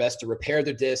do their best to repair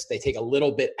their disc. They take a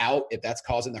little bit out if that's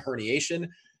causing the herniation.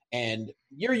 And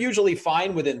you're usually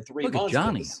fine within 3 months. Look at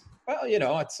Johnny.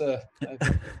 Well, it's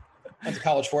went to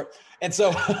college for it. And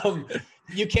so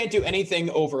you can't do anything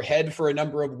overhead for a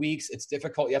number of weeks. It's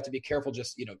difficult. You have to be careful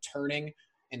just, turning.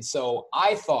 And so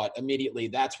I thought immediately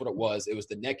that's what it was. It was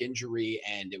the neck injury,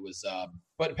 and it was,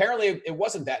 but apparently it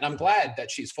wasn't that. And I'm glad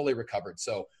that she's fully recovered.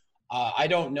 So I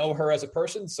don't know her as a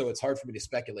person, so it's hard for me to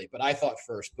speculate. But I thought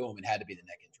first, boom, it had to be the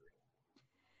neck injury.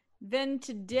 Then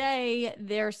today,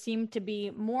 there seemed to be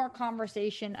more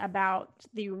conversation about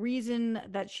the reason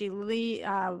that she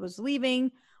was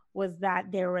leaving was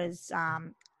that there was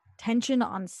tension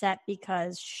on set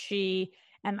because she,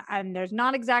 and there's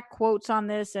not exact quotes on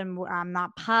this, and I'm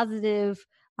not positive,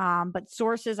 but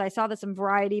sources, I saw this in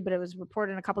Variety, but it was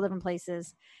reported in a couple different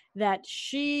places, that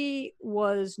she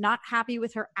was not happy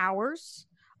with her hours.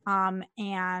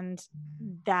 And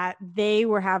that they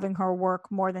were having her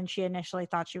work more than she initially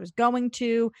thought she was going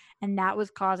to, and that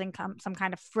was causing some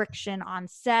kind of friction on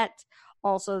set.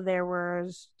 Also, there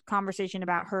was conversation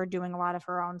about her doing a lot of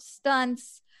her own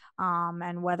stunts,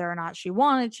 and whether or not she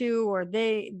wanted to, or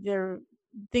they're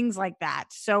things like that.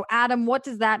 So, Adam, what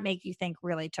does that make you think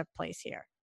really took place here?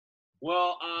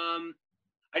 Well,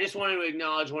 I just wanted to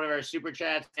acknowledge one of our super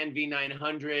chats,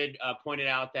 NV900, pointed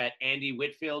out that Andy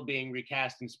Whitfield being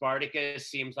recast in Spartacus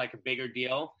seems like a bigger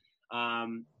deal.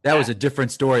 That was a different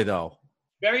story, though.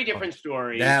 Very different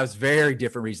story. That was very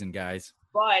different reason, guys.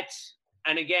 But,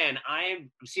 and again, I've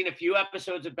seen a few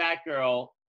episodes of Batgirl.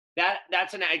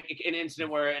 That's an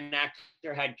incident where an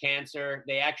actor had cancer.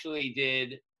 They actually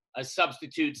did a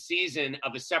substitute season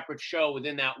of a separate show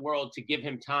within that world to give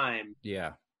him time.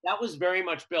 Yeah. That was very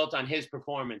much built on his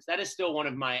performance. That is still one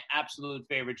of my absolute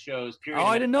favorite shows. Period. Oh,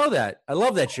 I didn't know that. I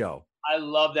love that show. I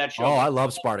love that show. Oh, I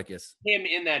love Spartacus. Him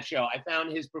in that show. I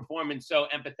found his performance so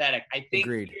empathetic. I think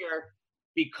here,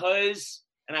 because,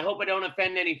 and I hope I don't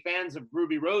offend any fans of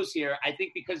Ruby Rose here, I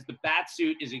think because the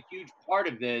Batsuit is a huge part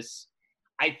of this,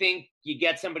 I think you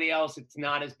get somebody else, it's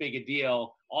not as big a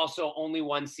deal. Also, only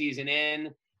one season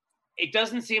in. It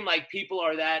doesn't seem like people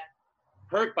are that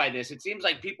hurt by this. It seems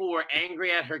like people were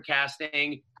angry at her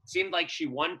casting. It seemed like she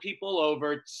won people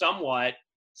over somewhat.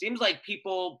 Seems like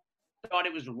people thought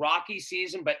it was a rocky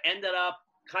season, but ended up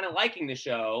kind of liking the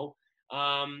show.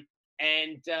 I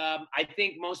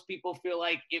think most people feel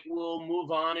like it will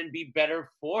move on and be better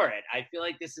for it. I feel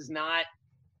like this is not,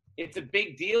 it's a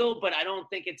big deal, but I don't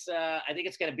think it's, I think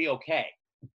it's going to be okay.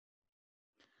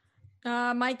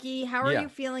 Mikey, how are you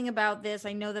feeling about this?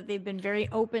 I know that they've been very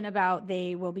open about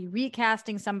they will be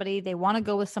recasting somebody. They want to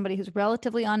go with somebody who's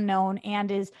relatively unknown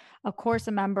and is, of course,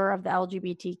 a member of the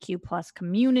LGBTQ plus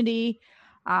community.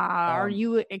 Do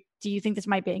you think this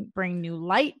might bring new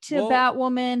light to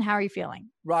Batwoman? How are you feeling?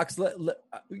 Rox,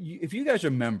 if you guys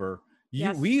remember,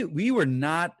 Yes. we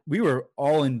were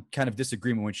all in kind of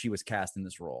disagreement when she was cast in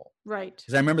this role. Right.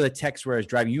 Because I remember the text where I was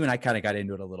driving you and I kind of got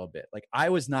into it a little bit. Like, I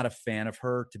was not a fan of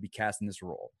her to be cast in this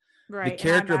role. Right. The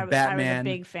character of Batman. I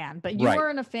was a big fan, but you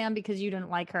weren't a fan because you didn't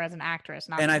like her as an actress.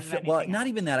 Not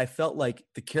even that. I felt like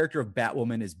the character of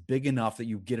Batwoman is big enough that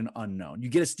you get an unknown. You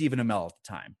get a Stephen Amell at the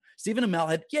time. Stephen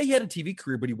Amell he had a TV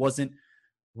career, but he wasn't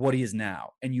what he is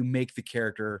now. And you make the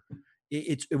character,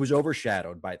 it was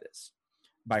overshadowed by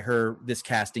this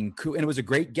casting coup. And it was a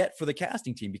great get for the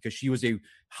casting team because she was a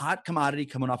hot commodity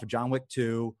coming off of John Wick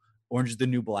 2, Orange is the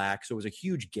New Black. So it was a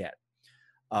huge get.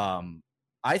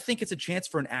 I think it's a chance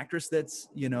for an actress that's,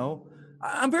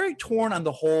 I'm very torn on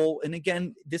the whole. And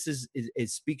again, this it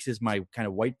speaks as my kind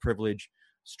of white privilege,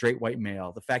 straight white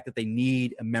male, the fact that they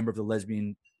need a member of the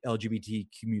lesbian LGBT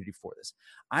community for this.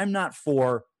 I'm not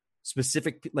for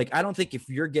specific, like, I don't think if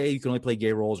you're gay, you can only play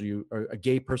gay roles, or a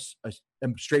gay person, a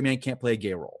straight man can't play a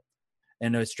gay role,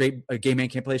 and a gay man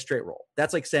can't play a straight role.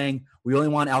 That's like saying we only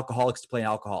want alcoholics to play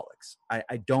alcoholics.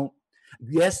 I don't.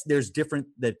 Yes, there's different,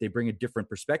 that they bring a different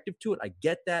perspective to it. I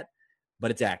get that, but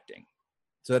it's acting.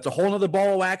 So that's a whole other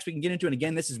ball of wax we can get into. And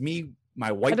again, this is me,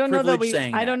 my white privilege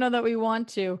saying I don't know that we want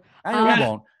to. I know we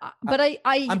won't. But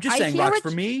I'm just saying, Rox,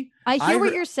 for me, I hear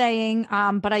what you're saying.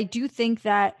 But I do think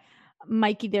that,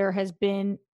 Mikey, there has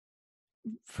been,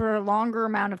 for a longer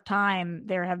amount of time,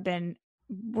 there have been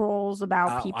roles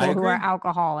about people who are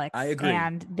alcoholics. I agree.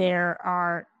 And there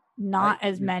are not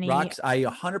as many. Rox, I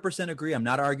 100% agree. I'm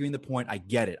not arguing the point. I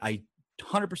get it. I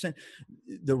 100%.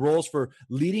 The roles for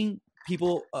leading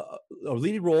people, a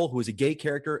leading role who is a gay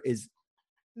character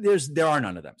there are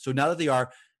none of them. So now that they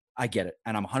are, I get it.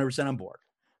 And I'm 100% on board.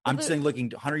 I'm just saying, looking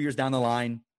 100 years down the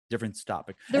line, different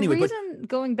topic.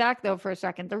 Going back though for a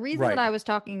second, the reason that I was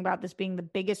talking about this being the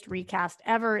biggest recast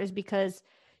ever is because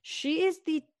she is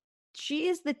the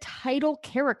title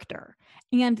character,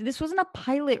 and this wasn't a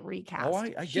pilot recast. Oh, I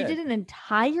get she did an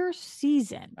entire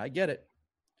season. I get it.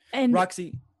 And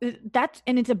Roxy, it's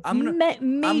a major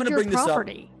bring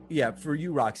property. This up. Yeah, for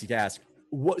you, Roxy, to ask.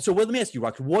 Let me ask you,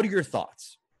 Roxy, what are your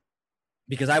thoughts?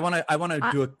 because I want to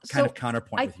do a kind of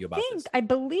counterpoint with you about this. I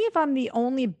believe I'm the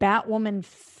only Batwoman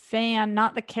fan,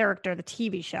 not the character, the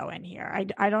TV show in here.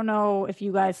 I don't know if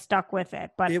you guys stuck with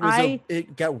it, but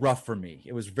it got rough for me.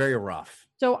 It was very rough.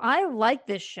 So I like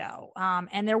this show,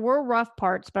 and there were rough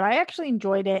parts, but I actually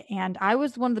enjoyed it, and I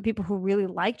was one of the people who really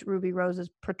liked Ruby Rose's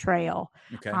portrayal.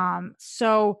 Okay.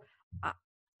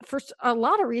 For a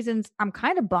lot of reasons, I'm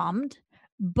kind of bummed,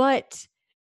 but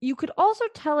you could also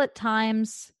tell at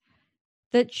times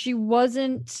that she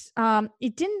wasn't,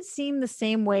 it didn't seem the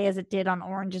same way as it did on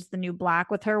Orange is the New Black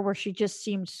with her, where she just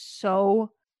seemed so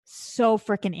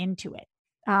freaking into it.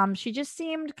 She just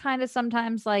seemed kind of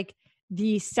sometimes like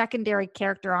the secondary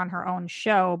character on her own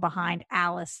show behind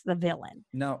Alice, the villain.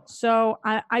 No. So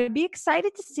I'd be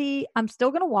excited to see, I'm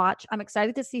still going to watch. I'm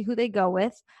excited to see who they go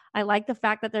with. I like the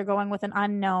fact that they're going with an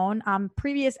unknown.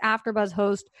 Previous AfterBuzz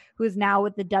host, who is now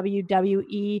with the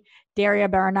WWE, Daria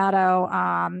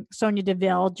Baronato, Sonya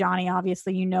Deville, Johnny,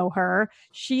 obviously, you know her.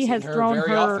 She's thrown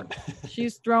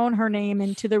her name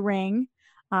into the ring.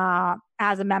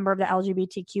 As a member of the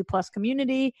LGBTQ plus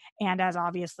community and as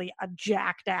obviously a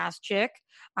jacked ass chick.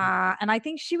 And I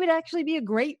think she would actually be a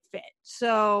great fit.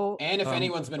 So, and if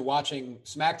anyone's been watching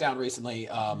SmackDown recently,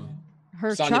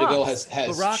 her Sonya Deville has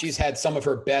Roxy, she's had some of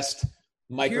her best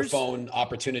microphone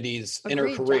opportunities in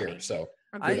her career. Johnny. So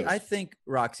I think,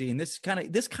 Roxy, and this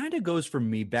kind of goes for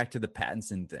me back to the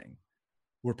Pattinson thing,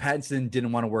 where Pattinson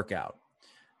didn't want to work out.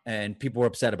 And people were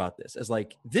upset about this. It's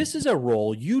like, this is a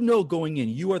role, going in,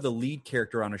 you are the lead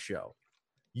character on a show.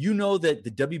 You know that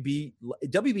the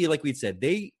WB, like we said,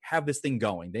 they have this thing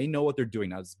going. They know what they're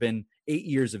doing now. It's been 8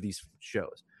 years of these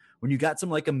shows. When you got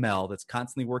someone like Amel that's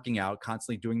constantly working out,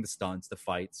 constantly doing the stunts, the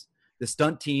fights, the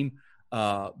stunt team,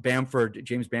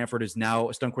 James Bamford is now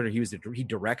a stunt coordinator. He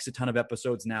directs a ton of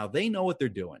episodes now. They know what they're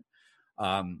doing.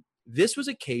 This was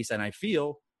a case, and I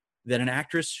feel that an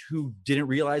actress who didn't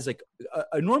realize, like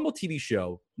a normal TV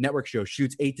show, network show,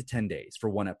 shoots 8 to 10 days for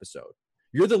one episode.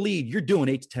 You're the lead. You're doing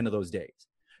 8 to 10 of those days.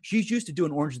 She's used to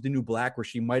doing Orange is the New Black, where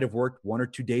she might have worked 1 or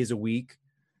 2 days a week.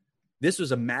 This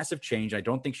was a massive change. I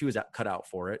don't think she was cut out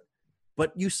for it.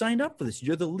 But you signed up for this.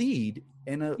 You're the lead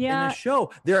in a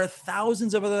show. There are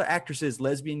thousands of other actresses,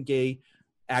 lesbian, gay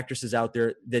actresses out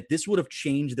there that this would have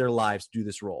changed their lives to do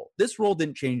this role. This role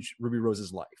didn't change Ruby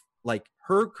Rose's life. Like,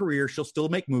 her career, she'll still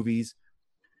make movies.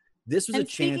 This was a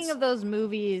chance. Speaking of those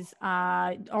movies,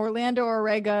 Orlando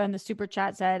Orega in the super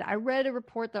chat said, I read a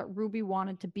report that Ruby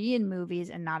wanted to be in movies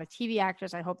and not a TV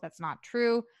actress. I hope that's not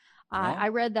true. I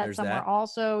read that somewhere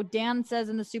also. Dan says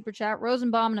in the super chat,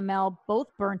 Rosenbaum and Amel both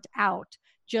burnt out,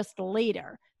 just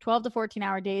later. 12 to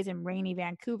 14-hour days in rainy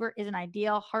Vancouver isn't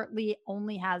ideal. Hartley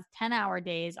only has 10-hour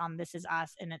days on This Is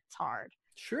Us, and it's hard.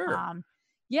 Sure.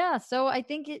 Yeah, so I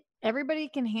think everybody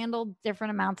can handle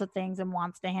different amounts of things and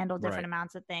wants to handle different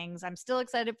amounts of things. I'm still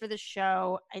excited for the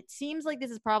show. It seems like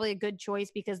this is probably a good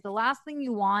choice because the last thing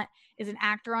you want is an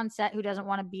actor on set who doesn't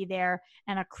want to be there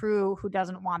and a crew who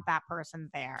doesn't want that person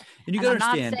there. And you got to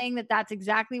understand, I'm not saying that that's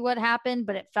exactly what happened,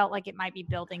 but it felt like it might be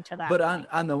building to that. But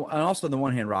also on the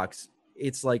one hand, Rox,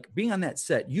 it's like being on that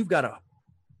set, you've got a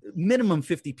minimum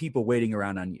 50 people waiting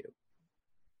around on you.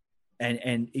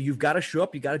 And you've got to show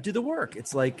up. You got to do the work.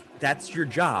 It's like, that's your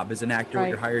job as an actor, what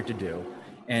you're hired to do.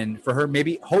 And for her,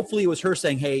 hopefully it was her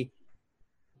saying, hey,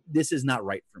 this is not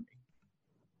right for me.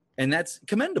 And that's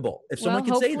commendable. If someone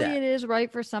can say that. Hopefully it is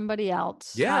right for somebody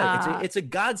else. Yeah, it's a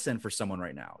godsend for someone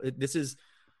right now. This is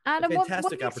Adam, a fantastic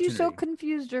what makes opportunity. you so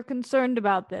confused or concerned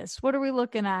about this? What are we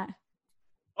looking at?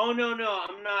 Oh, no,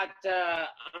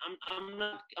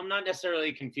 I'm not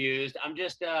necessarily confused. I'm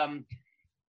just,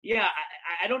 yeah,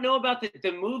 I don't know about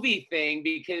the movie thing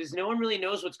because no one really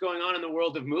knows what's going on in the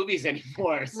world of movies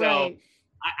anymore. So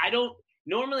I don't,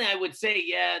 normally I would say,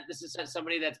 yeah, this is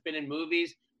somebody that's been in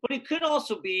movies, but it could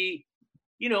also be,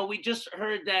 we just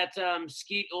heard that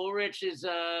Skeet Ulrich is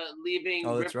leaving.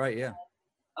 Oh, that's right. Yeah.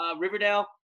 Riverdale.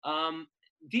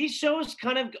 These shows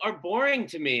kind of are boring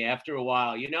to me after a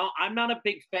while. I'm not a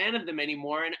big fan of them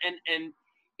anymore. And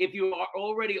if you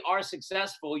already are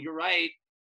successful, you're right.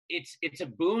 It's a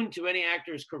boon to any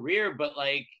actor's career, but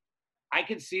like I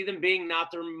could see them being not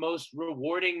their most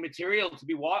rewarding material to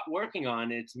be working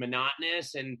on. It's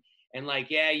monotonous and like,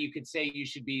 yeah, you could say you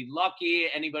should be lucky.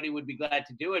 Anybody would be glad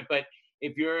to do it. But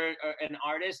if you're an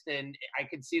artist, then I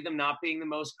could see them not being the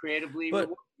most creatively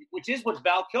rewarding, which is what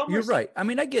Val Kilmer You're said. right. I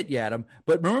mean, I get you, Adam.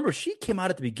 But remember, she came out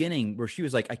at the beginning where she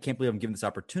was like, I can't believe I'm given this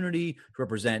opportunity to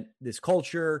represent this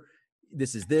culture.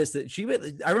 This is this.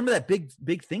 I remember that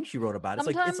big thing she wrote about.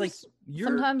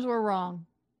 Sometimes we're wrong.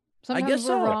 Sometimes I guess we're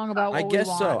so. wrong about what I guess we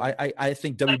want. so. I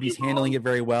think WB's handling it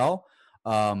very well.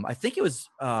 I think it was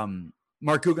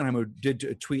Mark Guggenheim did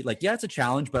a tweet like, yeah, it's a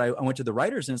challenge, but I went to the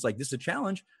writers and it's like, this is a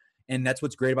challenge. And that's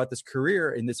what's great about this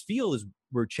career in this field is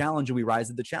we're challenged and we rise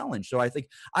to the challenge. So I think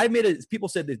I made it. People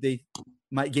said that they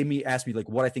might ask me like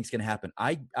what I think is going to happen.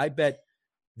 I bet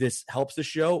this helps the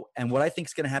show. And what I think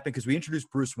is going to happen, because we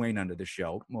introduced Bruce Wayne onto the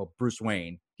show. Well, Bruce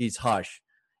Wayne, he's Hush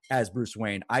as Bruce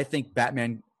Wayne. I think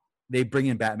they bring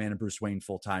in Batman and Bruce Wayne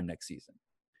full time next season.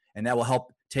 And that will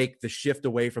help take the shift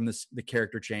away from the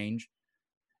character change.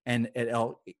 And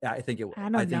I think I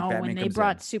don't know. Batman when they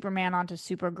brought Superman onto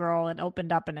Supergirl, it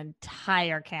opened up an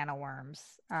entire can of worms.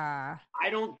 I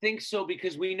don't think so,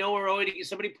 because we know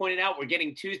somebody pointed out we're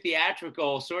getting two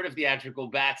sort of theatrical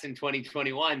bats in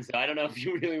 2021. So I don't know if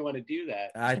you really want to do that.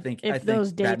 I think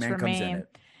those dates Batman remain. Comes in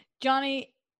it.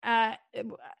 Johnny,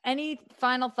 any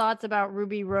final thoughts about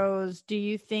Ruby Rose? Do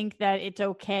you think that it's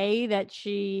okay that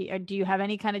or do you have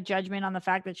any kind of judgment on the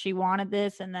fact that she wanted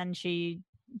this and then she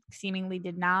seemingly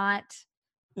did not?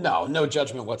 No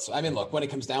judgment whatsoever. I mean, look, when it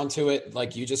comes down to it,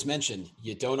 like you just mentioned,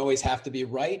 you don't always have to be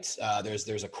right.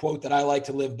 There's a quote that I like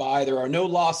to live by. There are no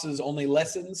losses, only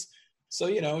lessons. So,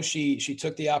 she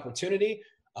took the opportunity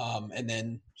and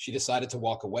then she decided to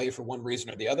walk away for one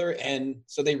reason or the other. And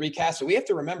so they recast it. We have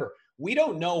to remember, we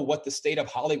don't know what the state of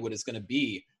Hollywood is going to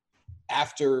be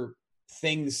after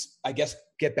things, I guess,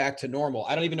 get back to normal.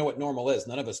 I don't even know what normal is.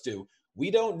 None of us do. We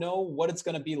don't know what it's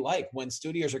going to be like when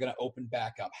studios are going to open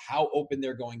back up, how open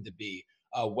they're going to be,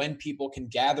 when people can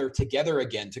gather together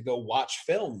again to go watch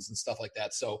films and stuff like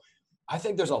that. So I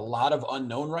think there's a lot of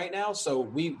unknown right now. So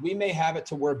we may have it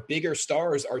to where bigger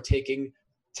stars are taking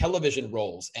television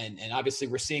roles. And obviously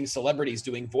we're seeing celebrities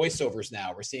doing voiceovers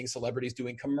now. We're seeing celebrities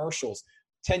doing commercials.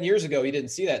 10 years ago, you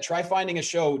didn't see that. Try finding a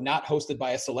show not hosted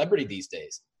by a celebrity these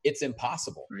days. It's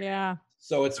impossible. Yeah.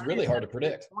 So it's really hard to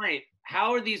predict. Point.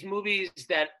 How are these movies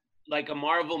that, like a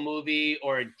Marvel movie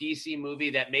or a DC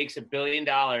movie that makes $1 billion,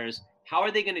 how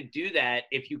are they going to do that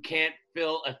if you can't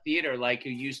fill a theater like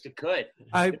you used to could?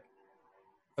 I'm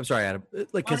sorry, Adam.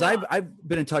 Like, because I've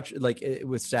been in touch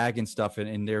with SAG and stuff,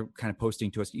 and they're kind of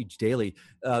posting to us each daily.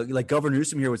 Like Governor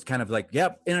Newsom here was kind of like,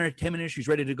 "Yep, entertainment industry's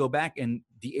ready to go back," and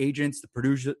the agents, the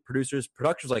producers,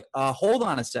 like, "Hold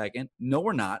on a second, no,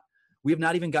 we're not. We have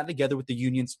not even gotten together with the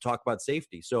unions to talk about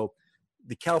safety." So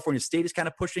the California state is kind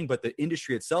of pushing, but the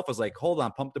industry itself is like, hold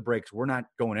on, pump the brakes. We're not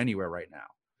going anywhere right now.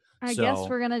 I guess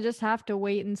we're going to just have to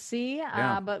wait and see.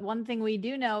 Yeah. But one thing we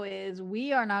do know is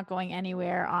we are not going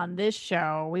anywhere on this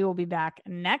show. We will be back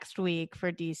next week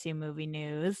for DC Movie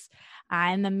News.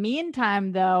 In the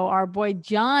meantime, though, our boy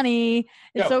Johnny,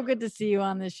 it's so good to see you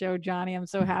on this show, Johnny. I'm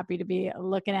so happy to be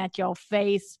looking at your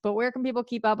face. But where can people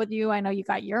keep up with you? I know you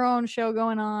got your own show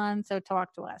going on, so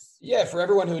talk to us. Yeah, for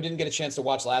everyone who didn't get a chance to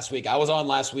watch last week, I was on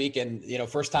last week, and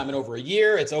first time in over a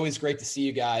year. It's always great to see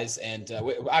you guys, and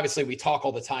obviously we talk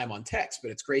all the time on text, but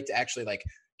it's great to actually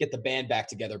get the band back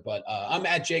together. But I'm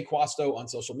at Jay Quasto on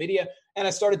social media, and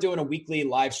I started doing a weekly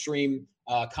live stream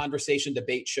conversation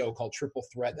debate show called Triple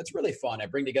Threat. That's really fun. I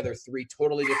bring together 3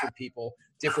 totally different people,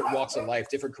 different walks of life,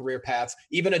 different career paths.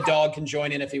 Even a dog can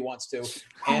join in if he wants to,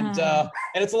 and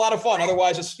it's a lot of fun.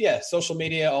 Otherwise, just social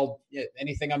media.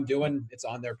 Anything I'm doing, it's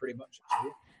on there pretty much.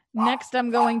 Next,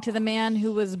 I'm going to the man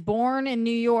who was born in New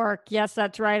York. Yes,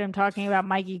 that's right. I'm talking about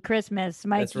Mikey Christmas.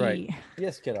 Mikey. That's right.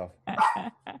 Yes, kiddo.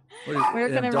 Where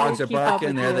can dogs are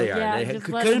barking. There they are. Yeah,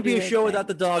 couldn't be a show without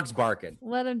the dogs barking.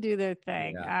 Let them do their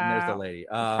thing. Yeah, and there's the lady.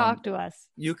 Talk to us.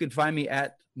 You can find me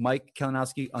at Mike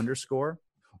Kalinowski _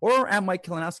 or at Mike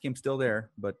Kalinowski. I'm still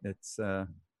there, but it's I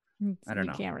don't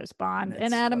know. You can't respond.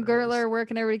 And Adam Gertler, where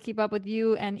can everybody keep up with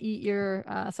you and eat your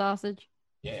sausage?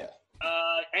 Yeah.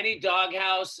 Any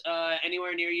doghouse,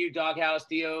 anywhere near you, doghouse,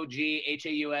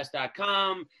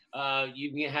 doghaus.com.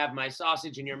 You can have my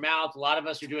sausage in your mouth. A lot of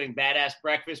us are doing badass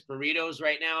breakfast burritos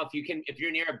right now. If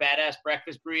you're near a badass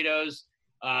breakfast burritos,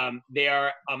 they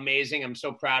are amazing. I'm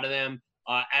so proud of them.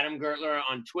 Adam Gertler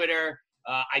on Twitter.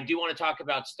 I do want to talk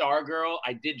about Stargirl.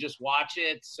 I did just watch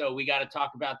it, so we got to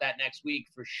talk about that next week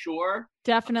for sure.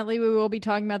 Definitely, we will be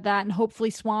talking about that, and hopefully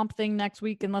Swamp Thing next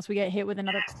week, unless we get hit with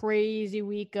another crazy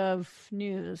week of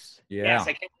news. Yeah. Yes,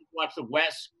 I can't wait to watch the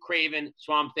Wes Craven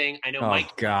Swamp Thing. I know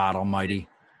Mike. God Almighty.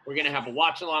 We're gonna have a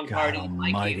watch-along party.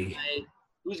 Almighty.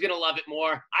 Who's gonna love it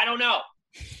more? I don't know.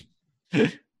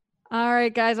 All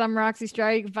right, guys, I'm Roxy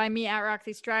Stryer. You can find me at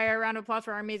Roxy Stryer. Round of applause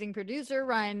for our amazing producer,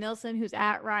 Ryan Nilsson, who's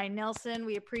at Ryan Nilsson.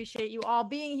 We appreciate you all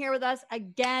being here with us.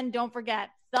 Again, don't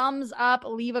forget, thumbs up,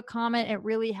 leave a comment. It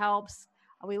really helps.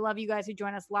 We love you guys who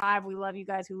join us live. We love you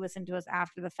guys who listen to us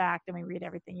after the fact, and we read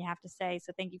everything you have to say.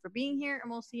 So thank you for being here,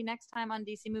 and we'll see you next time on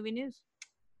DC Movie News.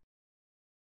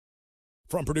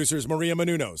 From producers Maria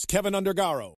Menounos, Kevin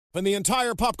Undergaro, and the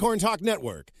entire Popcorn Talk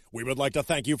Network, we would like to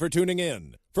thank you for tuning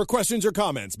in. For questions or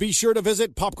comments, be sure to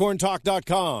visit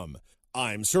popcorntalk.com.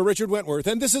 I'm Sir Richard Wentworth,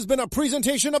 and this has been a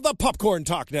presentation of the Popcorn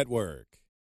Talk Network.